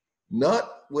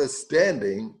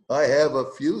 Notwithstanding, I have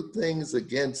a few things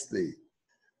against thee,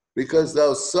 because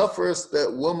thou sufferest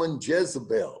that woman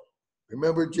Jezebel.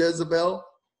 Remember Jezebel?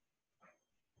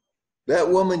 That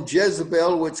woman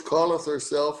Jezebel, which calleth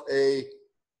herself a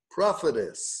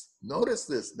prophetess. Notice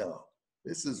this now.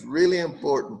 This is really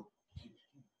important.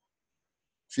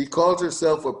 She calls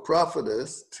herself a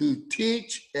prophetess to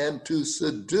teach and to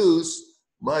seduce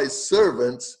my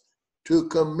servants to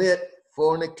commit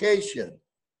fornication.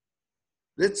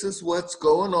 This is what's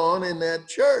going on in that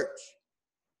church.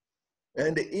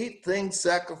 And to eat things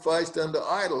sacrificed unto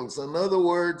idols. In other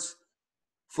words,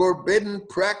 forbidden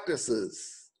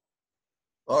practices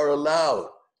are allowed.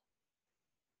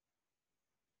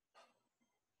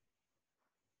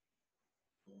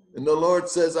 And the Lord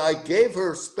says, I gave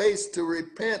her space to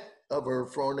repent of her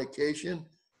fornication,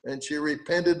 and she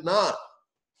repented not.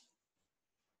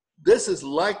 This is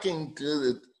likened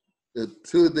to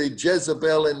the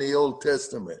Jezebel in the Old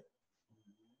Testament.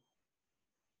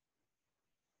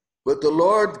 But the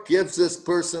Lord gives this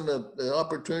person an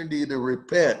opportunity to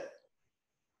repent.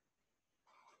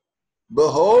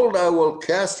 Behold, I will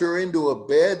cast her into a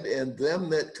bed, and them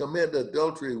that commit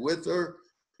adultery with her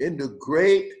into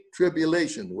great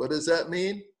tribulation. What does that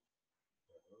mean?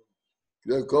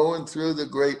 They're going through the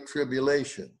great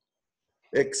tribulation,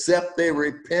 except they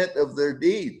repent of their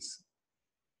deeds.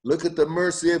 Look at the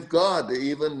mercy of God to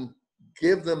even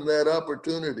give them that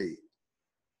opportunity.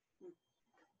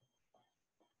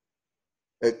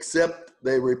 Except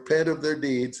they repent of their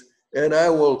deeds, and I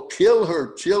will kill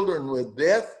her children with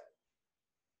death.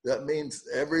 That means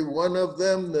every one of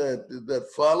them that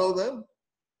follow them.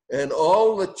 And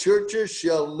all the churches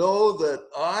shall know that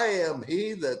I am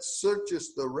he that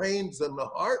searcheth the reins and the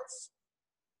hearts.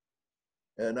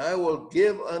 And I will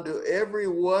give unto every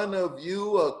one of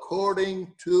you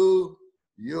according to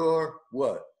your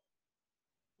what?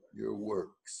 Your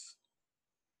works.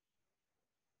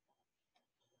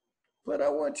 But I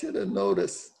want you to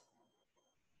notice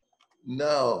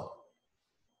now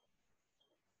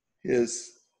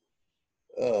his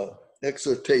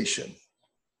exhortation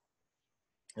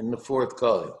in the fourth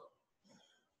column.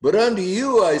 But unto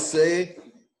you I say,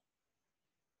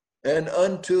 and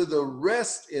unto the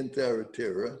rest in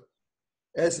Thyatira,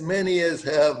 as many as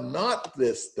have not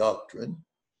this doctrine,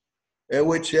 and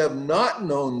which have not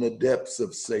known the depths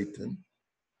of Satan,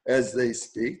 as they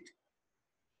speak,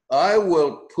 I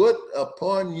will put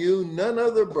upon you none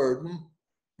other burden,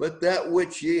 but that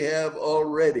which ye have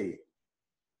already.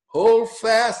 Hold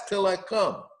fast till I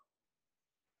come.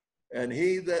 And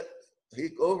he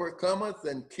overcometh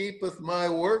and keepeth my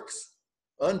works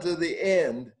unto the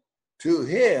end, to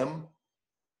him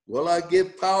will I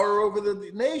give power over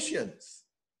the nations,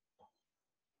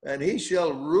 and he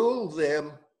shall rule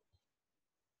them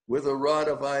with a rod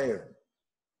of iron.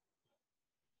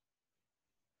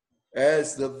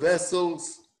 As the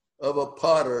vessels of a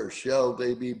potter shall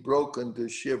they be broken to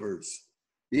shivers,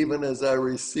 even as I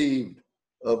received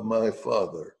of my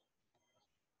Father.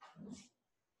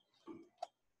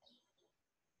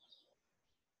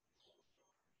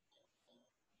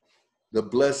 The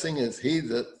blessing is he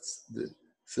that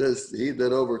says, he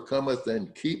that overcometh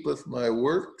and keepeth my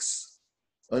works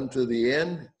unto the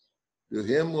end, to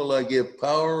him will I give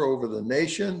power over the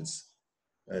nations,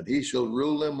 and he shall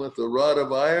rule them with a rod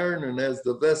of iron, and as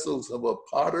the vessels of a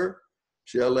potter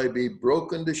shall they be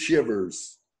broken to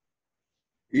shivers,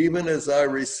 even as I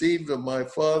received of my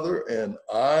Father, and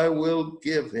I will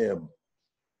give him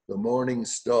the morning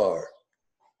star.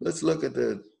 Let's look at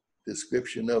the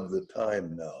description of the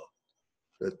time now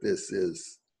that this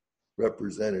is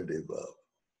representative of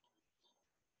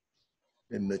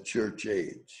in the church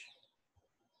age.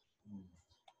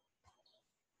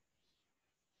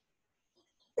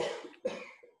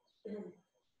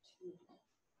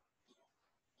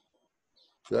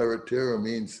 RAPTURE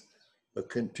means a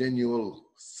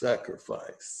continual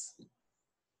sacrifice.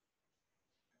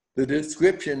 The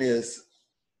description is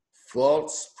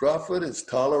false prophet is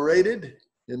tolerated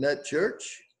in that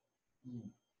church.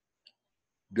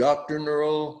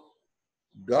 Doctrinal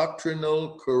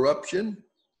corruption,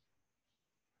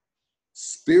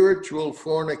 spiritual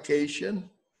fornication,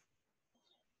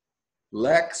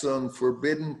 lax on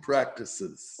forbidden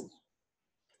practices.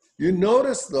 You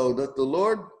notice, though, that the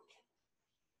Lord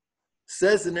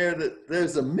says in there that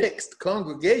there's a mixed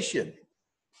congregation.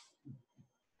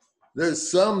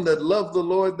 There's some that love the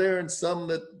Lord there and some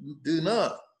that do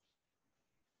not.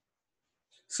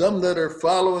 Some that are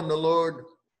following the Lord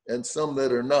and some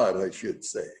that are not, I should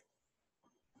say.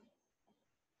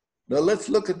 Now let's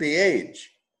look at the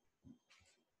age.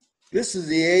 This is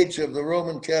the age of the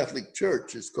Roman Catholic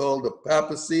Church. It's called the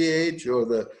papacy age or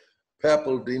the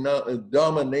papal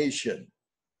domination,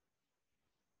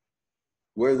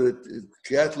 where the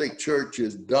Catholic Church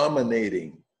is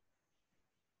dominating.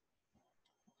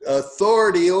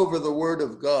 Authority over the Word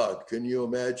of God. Can you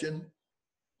imagine?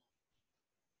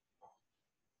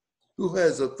 Who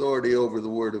has authority over the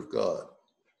Word of God?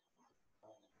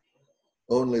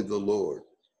 Only the Lord.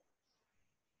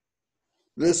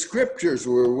 The scriptures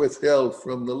were withheld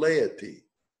from the laity.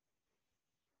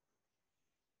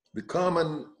 The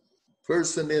common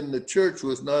person in the church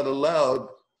was not allowed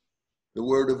the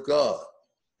Word of God,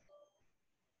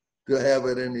 to have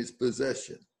it in his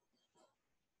possession.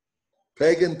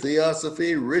 Pagan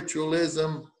theosophy,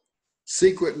 ritualism,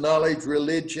 secret knowledge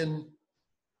religion,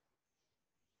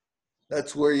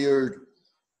 that's where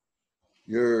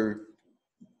your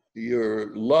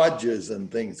lodges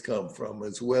and things come from,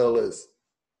 as well as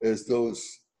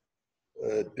those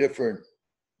different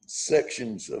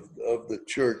sections of the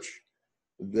church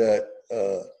that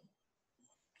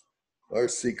are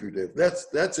secretive.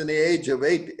 That's in the age of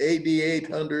AD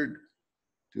 800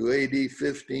 to AD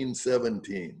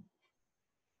 1517.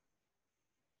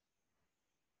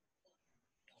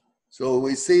 So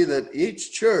we see that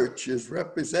each church is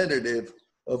representative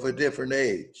of a different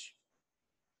age.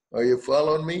 Are you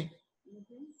following me?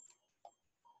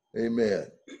 Mm-hmm. Amen.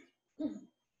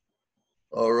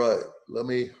 All right, let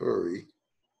me hurry.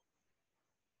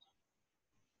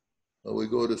 Now we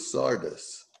go to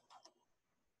Sardis.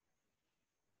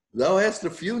 Thou hast a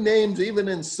few names even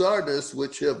in Sardis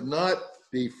which have not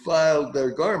defiled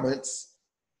their garments,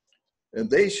 and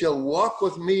they shall walk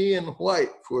with me in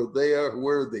white, for they are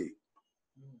worthy.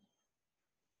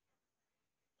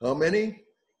 How many?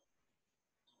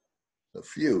 A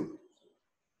few.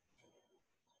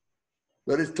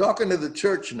 But it's talking to the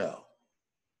church now.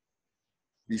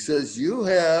 He says, you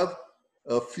have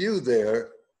a few there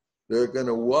that are going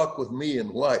to walk with me in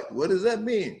white. What does that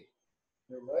mean?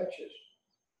 They're righteous.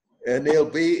 And they'll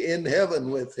be in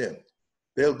heaven with him.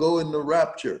 They'll go in the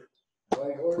rapture.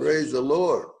 Praise the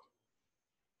Lord.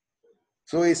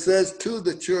 So he says to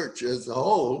the church as a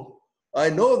whole, I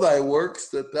know thy works,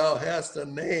 that thou hast a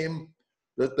name,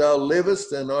 that thou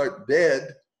livest and art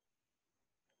dead.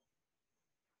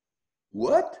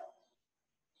 What?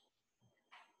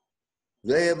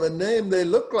 They have a name, they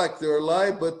look like they're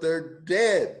alive, but they're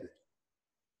dead.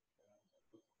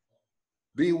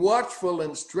 Be watchful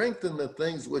and strengthen the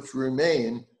things which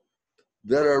remain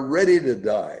that are ready to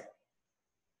die.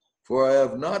 For I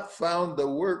have not found thy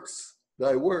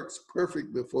works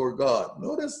perfect before God.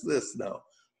 Notice this now.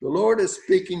 The Lord is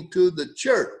speaking to the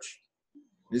church.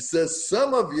 He says,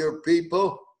 some of your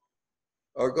people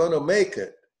are going to make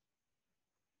it.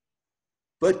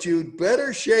 But you'd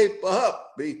better shape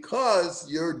up because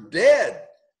you're dead.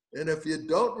 And if you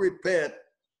don't repent,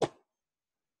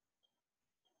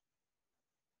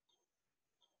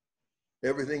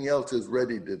 everything else is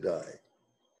ready to die.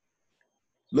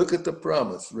 Look at the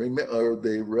promise,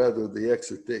 the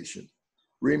exhortation.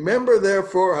 Remember,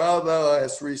 therefore, how thou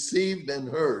hast received and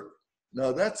heard.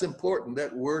 Now, that's important.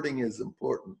 That wording is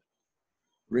important.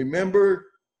 Remember,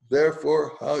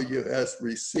 therefore, how you hast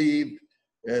received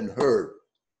and heard,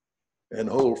 and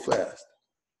hold fast.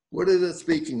 What is it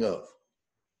speaking of?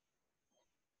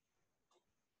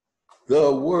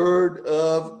 The Word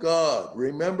of God.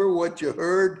 Remember what you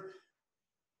heard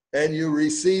and you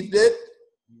received it?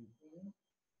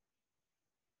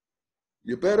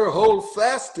 You better hold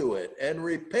fast to it and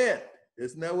repent.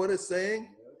 Isn't that what it's saying?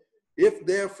 If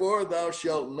therefore thou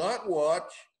shalt not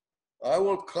watch, I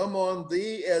will come on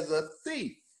thee as a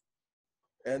thief,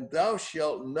 and thou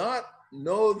shalt not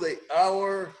know the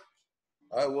hour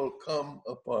I will come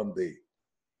upon thee.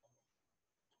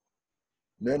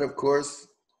 And then, of course,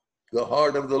 the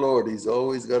heart of the Lord. He's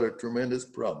always got a tremendous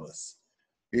promise.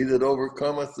 He that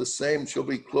overcometh, the same shall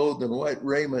be clothed in white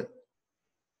raiment.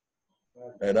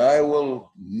 And I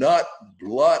will not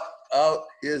blot out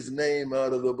his name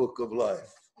out of the book of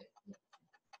life,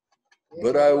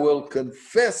 but I will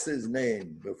confess his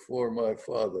name before my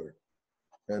Father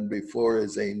and before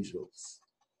his angels.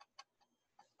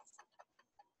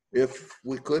 If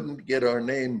we couldn't get our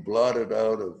name blotted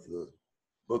out of the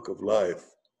book of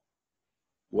life,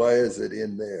 why is it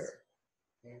in there?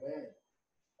 Amen.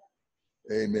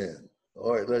 Amen.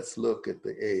 All right, let's look at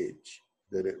the age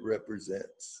that it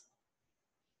represents.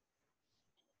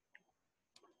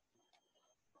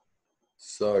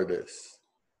 Sardis.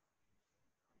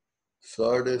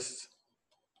 Sardis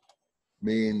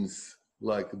means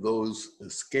like those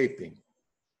escaping.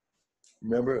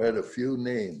 Remember, it had a few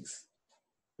names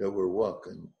that were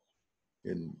walking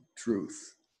in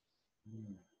truth.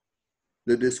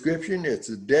 The description, it's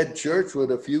a dead church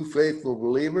with a few faithful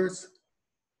believers.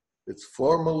 It's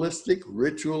formalistic,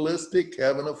 ritualistic,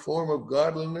 having a form of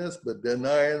godliness, but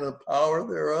denying the power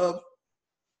thereof.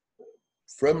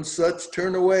 From such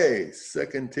turn away,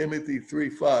 2 Timothy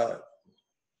 3:5.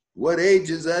 What age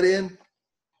is that in?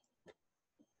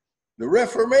 The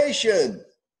Reformation.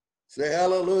 Say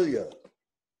hallelujah.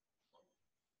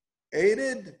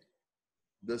 Aided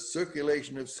the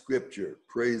circulation of Scripture.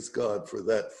 Praise God for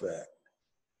that fact.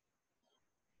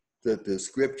 That the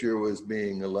Scripture was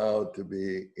being allowed to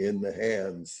be in the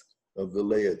hands of the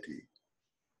laity.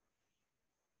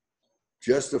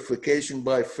 Justification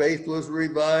by faith was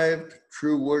revived.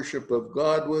 True worship of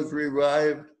God was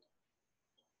revived.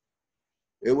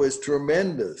 It was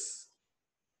tremendous,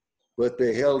 but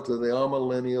they held to the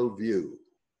amillennial view,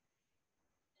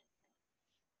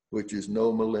 which is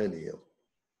no millennium.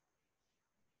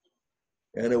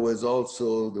 And it was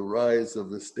also the rise of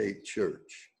the state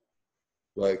church,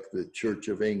 like the Church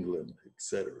of England,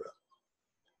 etc.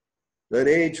 That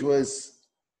age was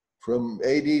from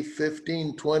AD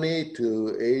 1520 to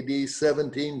AD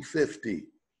 1750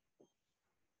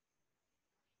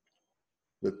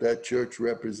 that church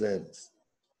represents.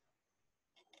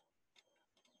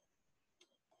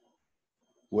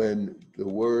 When the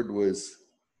word was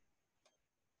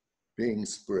being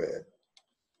spread.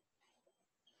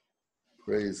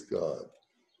 Praise God.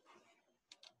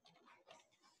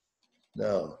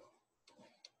 Now,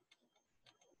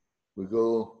 we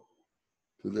go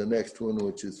to the next one,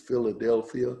 which is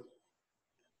Philadelphia. It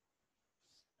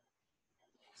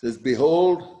says,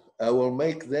 behold, I will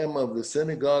make them of the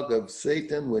synagogue of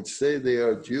Satan, which say they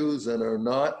are Jews and are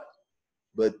not,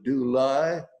 but do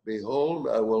lie. Behold,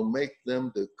 I will make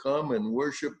them to come and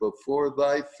worship before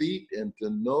thy feet, and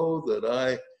to know that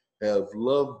I have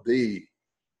loved thee.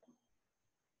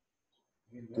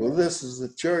 Amen. So this is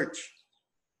the church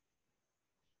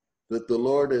that the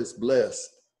Lord has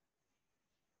blessed,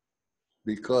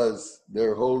 because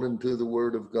they're holding to the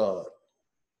word of God.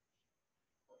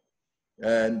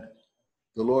 And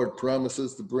the Lord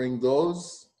promises to bring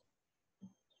those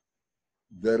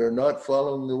that are not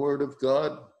following the word of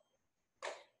God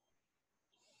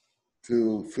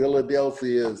to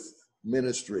Philadelphia's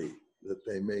ministry, that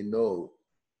they may know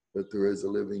that there is a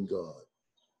living God.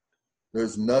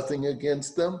 There's nothing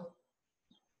against them.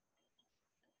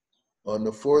 On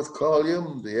the fourth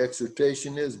column, the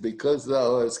exhortation is, because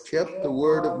thou hast kept the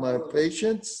word of my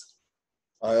patience,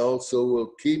 I also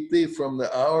will keep thee from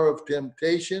the hour of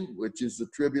temptation, which is the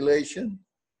tribulation,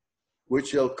 which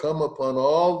shall come upon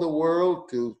all the world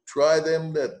to try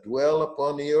them that dwell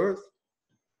upon the earth.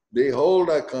 Behold,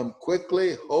 I come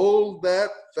quickly. Hold that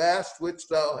fast which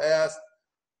thou hast,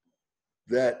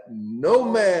 that no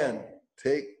man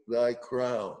take thy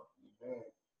crown.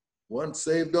 Once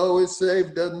saved, always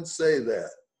saved doesn't say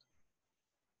that.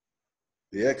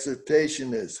 The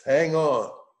exhortation is hang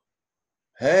on,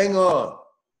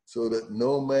 so that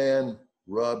no man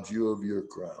robs you of your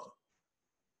crown.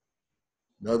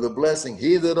 Now the blessing,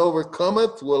 he that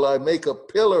overcometh will I make a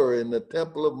pillar in the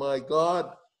temple of my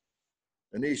God,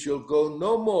 and he shall go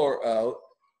no more out,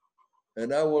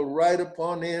 and I will write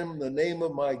upon him the name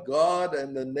of my God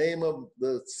and the name of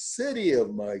the city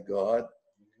of my God,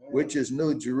 which is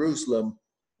New Jerusalem,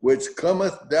 which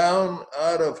cometh down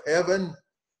out of heaven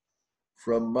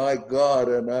from my God,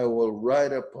 and I will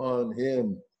write upon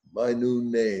him my new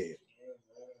name.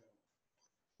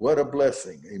 What a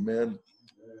blessing, amen.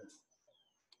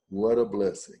 What a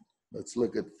blessing. Let's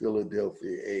look at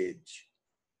Philadelphia age.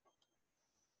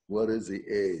 What is the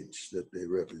age that they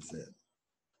represent?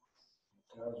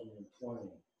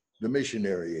 2020. The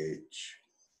missionary age,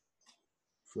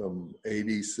 from AD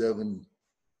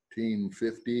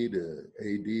 1750 to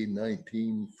AD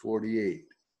 1948.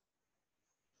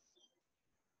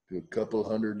 to a couple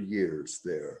hundred years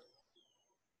there.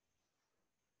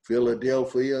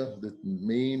 Philadelphia, that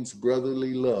means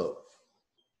brotherly love.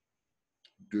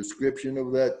 Description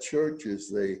of that church is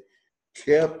they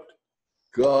kept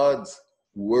God's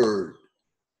word.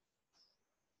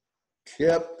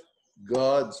 Kept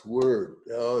God's word.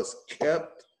 Thou hast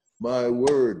kept my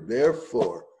word.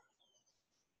 Therefore,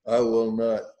 I will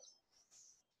not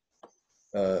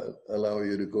allow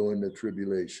you to go into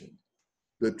tribulation.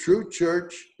 The true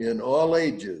church in all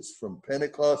ages, from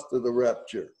Pentecost to the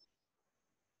rapture.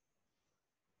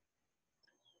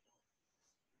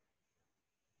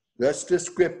 That's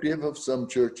descriptive of some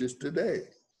churches today.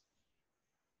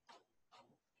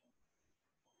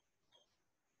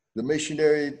 The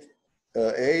missionary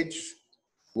age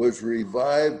was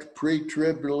revived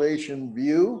pre-tribulation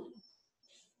view.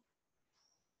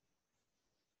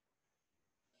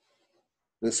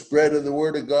 The spread of the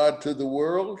word of God to the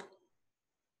world.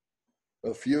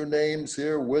 A few names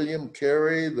here: William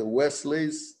Carey, the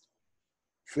Wesleys,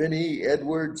 Finney,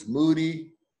 Edwards,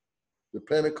 Moody, the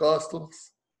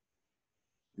Pentecostals.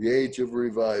 The age of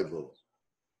revival.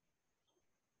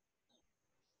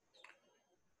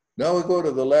 Now we go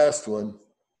to the last one,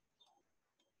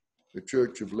 the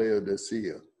Church of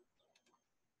Laodicea.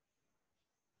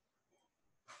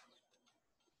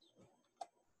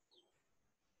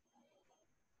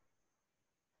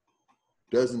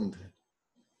 Doesn't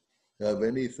have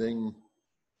anything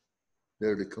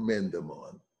there to commend them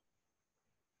on.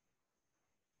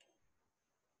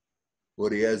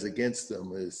 What he has against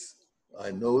them is, I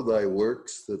know thy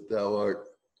works, that thou art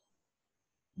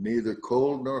neither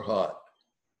cold nor hot.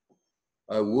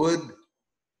 I would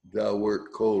thou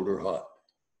wert cold or hot.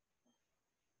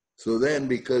 So then,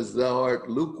 because thou art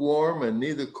lukewarm and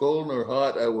neither cold nor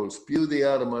hot, I will spew thee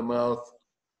out of my mouth.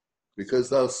 Because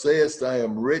thou sayest, I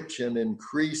am rich and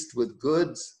increased with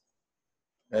goods,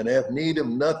 and have need of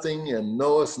nothing, and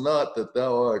knowest not that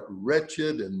thou art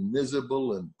wretched and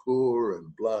miserable and poor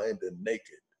and blind and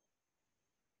naked.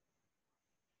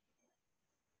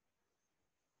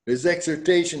 His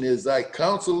exhortation is, I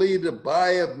counsel thee to buy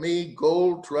of me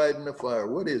gold tried in the fire.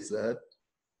 What is that?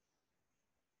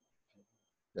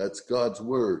 That's God's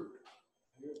word.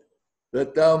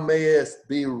 That thou mayest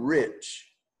be rich.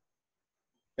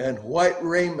 And white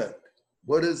raiment.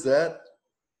 What is that?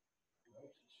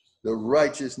 The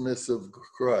righteousness of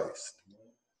Christ.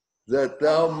 That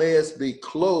thou mayest be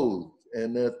clothed,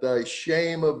 and that thy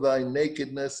shame of thy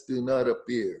nakedness do not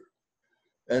appear.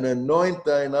 And anoint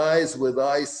thine eyes with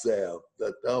eye salve,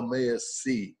 that thou mayest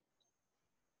see.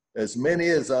 As many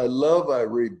as I love, I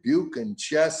rebuke and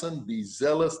chasten. Be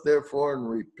zealous, therefore, and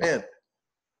repent.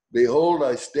 Behold,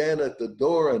 I stand at the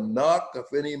door and knock.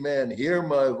 If any man hear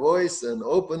my voice and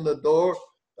open the door,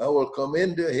 I will come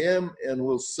into him and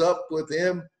will sup with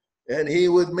him, and he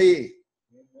with me.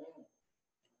 Amen.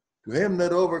 To him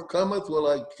that overcometh will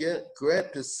I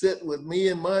grant to sit with me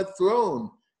in my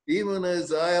throne, even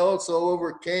as I also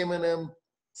overcame and am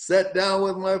set down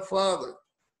with my Father,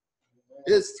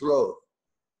 his throne.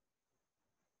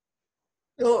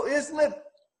 You know, isn't it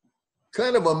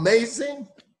kind of amazing?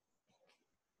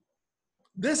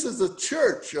 This is a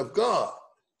church of God.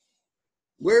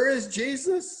 Where is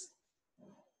Jesus?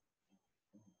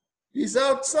 He's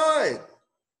outside,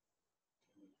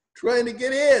 trying to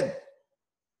get in.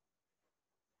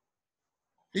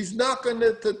 He's knocking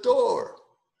at the door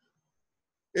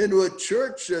into a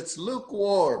church that's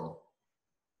lukewarm.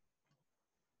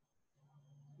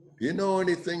 Do you know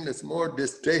anything that's more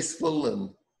distasteful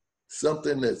than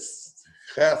something that's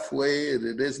halfway and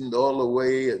it isn't all the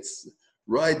way? It's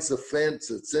rides the fence,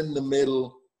 it's in the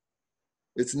middle.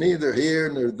 It's neither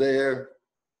here nor there.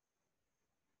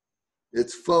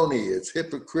 It's phony, it's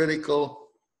hypocritical.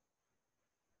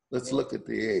 Let's look at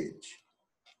the age.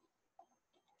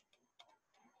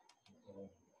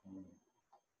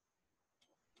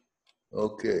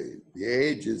 Okay, the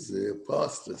age is the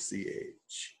apostasy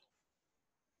age.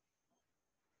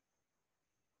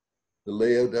 The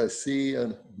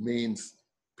Laodicea means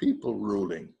people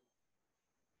ruling.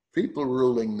 People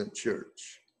ruling the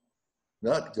church,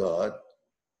 not God.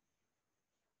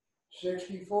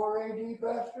 64 AD,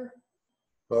 Pastor?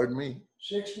 Pardon me?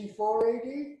 64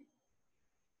 AD?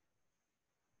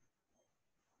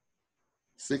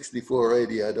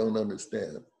 6480, I don't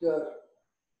understand. The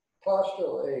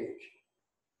apostle age.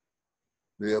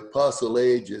 The apostle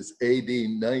age is AD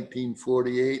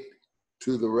 1948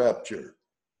 to the rapture.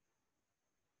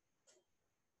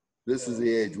 This is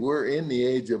the age. We're in the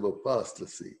age of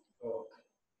apostasy. Oh.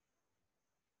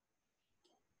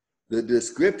 The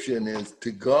description is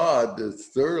to God that's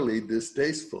thoroughly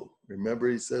distasteful. Remember,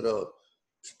 he said, oh,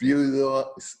 spew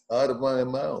out of my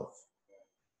mouth.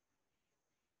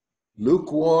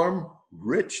 Lukewarm,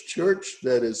 rich church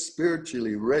that is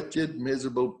spiritually wretched,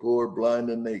 miserable, poor, blind,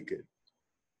 and naked.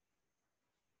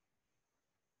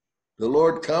 The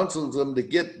Lord counsels them to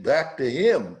get back to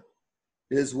him,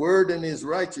 his word and his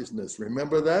righteousness.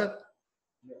 Remember that?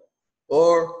 Yeah.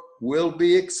 Or will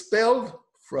be expelled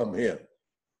from him.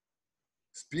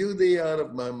 Spew thee out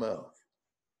of my mouth.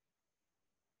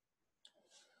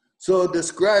 So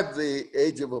describe the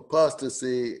age of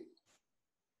apostasy.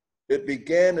 It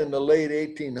began in the late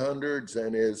 1800s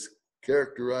and is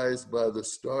characterized by the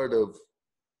start of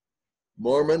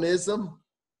Mormonism,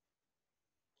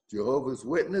 Jehovah's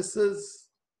Witnesses,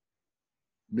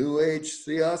 New Age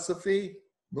Theosophy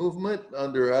movement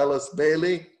under Alice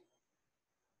Bailey,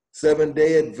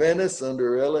 Seventh-day Adventists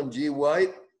under Ellen G.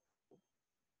 White,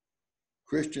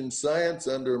 Christian Science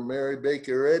under Mary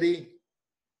Baker Eddy,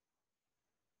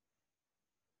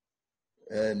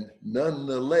 and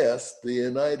nonetheless, the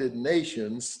United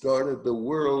Nations started the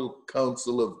World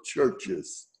Council of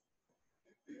Churches,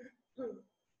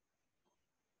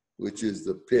 which is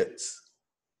the pits.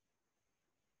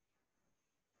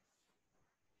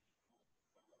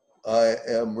 I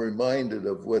am reminded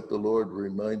of what the Lord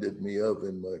reminded me of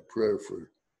in my prayer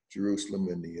for Jerusalem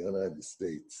and the United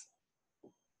States.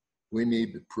 We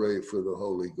need to pray for the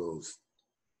Holy Ghost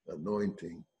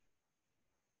anointing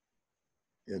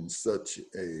in such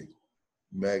a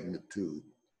magnitude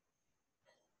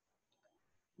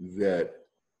that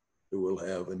it will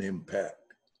have an impact.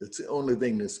 It's the only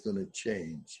thing that's going to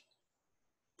change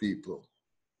people.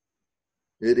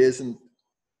 It isn't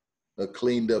a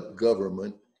cleaned up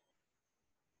government.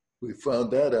 We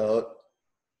found that out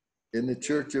in the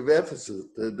church of Ephesus.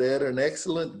 They had an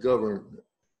excellent government.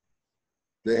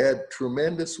 They had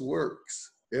tremendous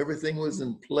works. Everything was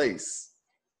in place.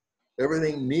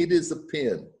 Everything neat as a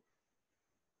pin.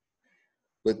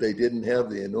 But they didn't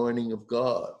have the anointing of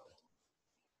God.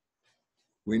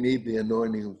 We need the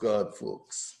anointing of God,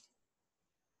 folks.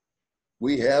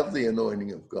 We have the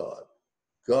anointing of God.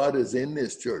 God is in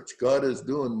this church. God is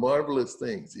doing marvelous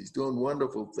things. He's doing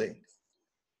wonderful things.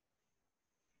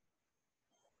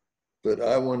 But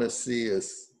I want to see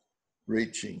us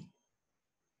reaching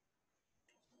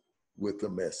with the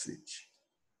message.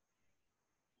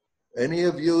 Any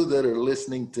of you that are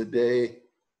listening today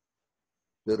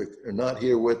that are not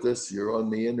here with us, you're on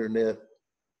the internet,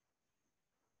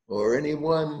 or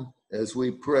anyone as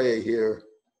we pray here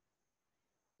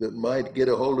that might get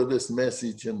a hold of this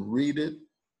message and read it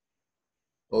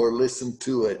or listen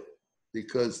to it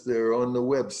because they're on the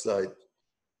website.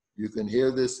 You can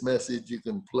hear this message, you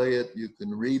can play it, you can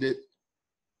read it.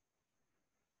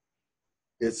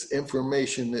 It's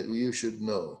information that you should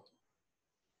know.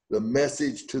 The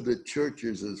message to the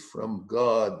churches is from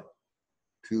God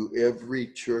to every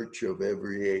church of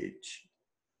every age.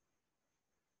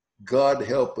 God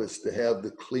help us to have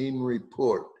the clean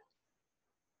report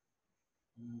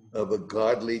of a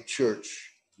godly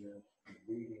church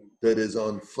that is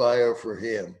on fire for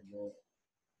him,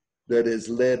 that is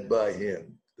led by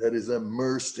him, that is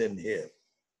immersed in him,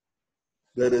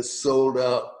 that is sold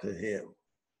out to him,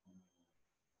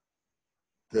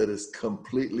 that is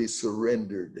completely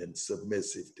surrendered and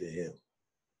submissive to him.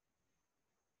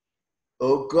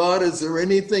 Oh God, is there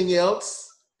anything else?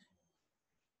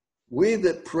 We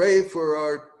that pray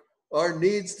for our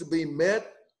needs to be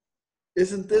met,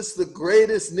 isn't this the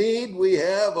greatest need we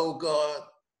have, oh God?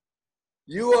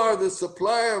 You are the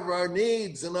supplier of our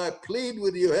needs, and I plead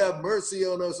with you, have mercy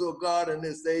on us, oh God, in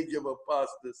this age of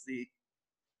apostasy.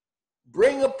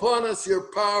 Bring upon us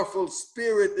your powerful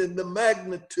spirit in the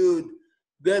magnitude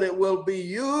that it will be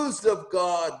used of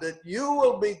God, that you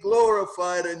will be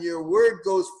glorified and your word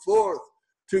goes forth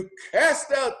to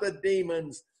cast out the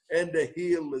demons and to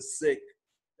heal the sick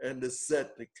and to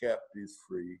set the captives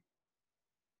free.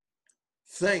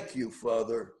 Thank you,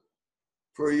 Father,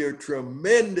 for your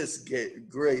tremendous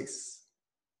grace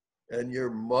and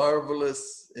your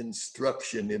marvelous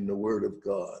instruction in the word of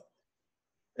God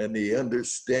and the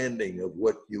understanding of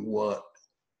what you want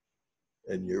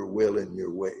and your will and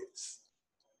your ways.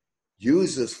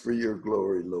 Use us for your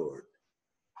glory, Lord.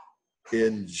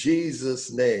 In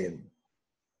Jesus' name,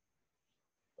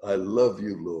 I love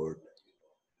you, Lord.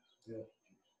 Yeah.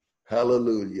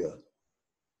 Hallelujah.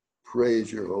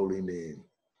 Praise your holy name.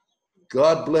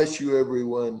 God bless you,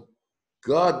 everyone.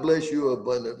 God bless you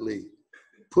abundantly.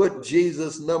 Put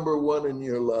Jesus number one in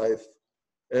your life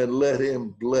and let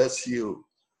him bless you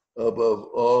above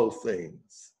all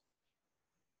things.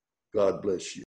 God bless you.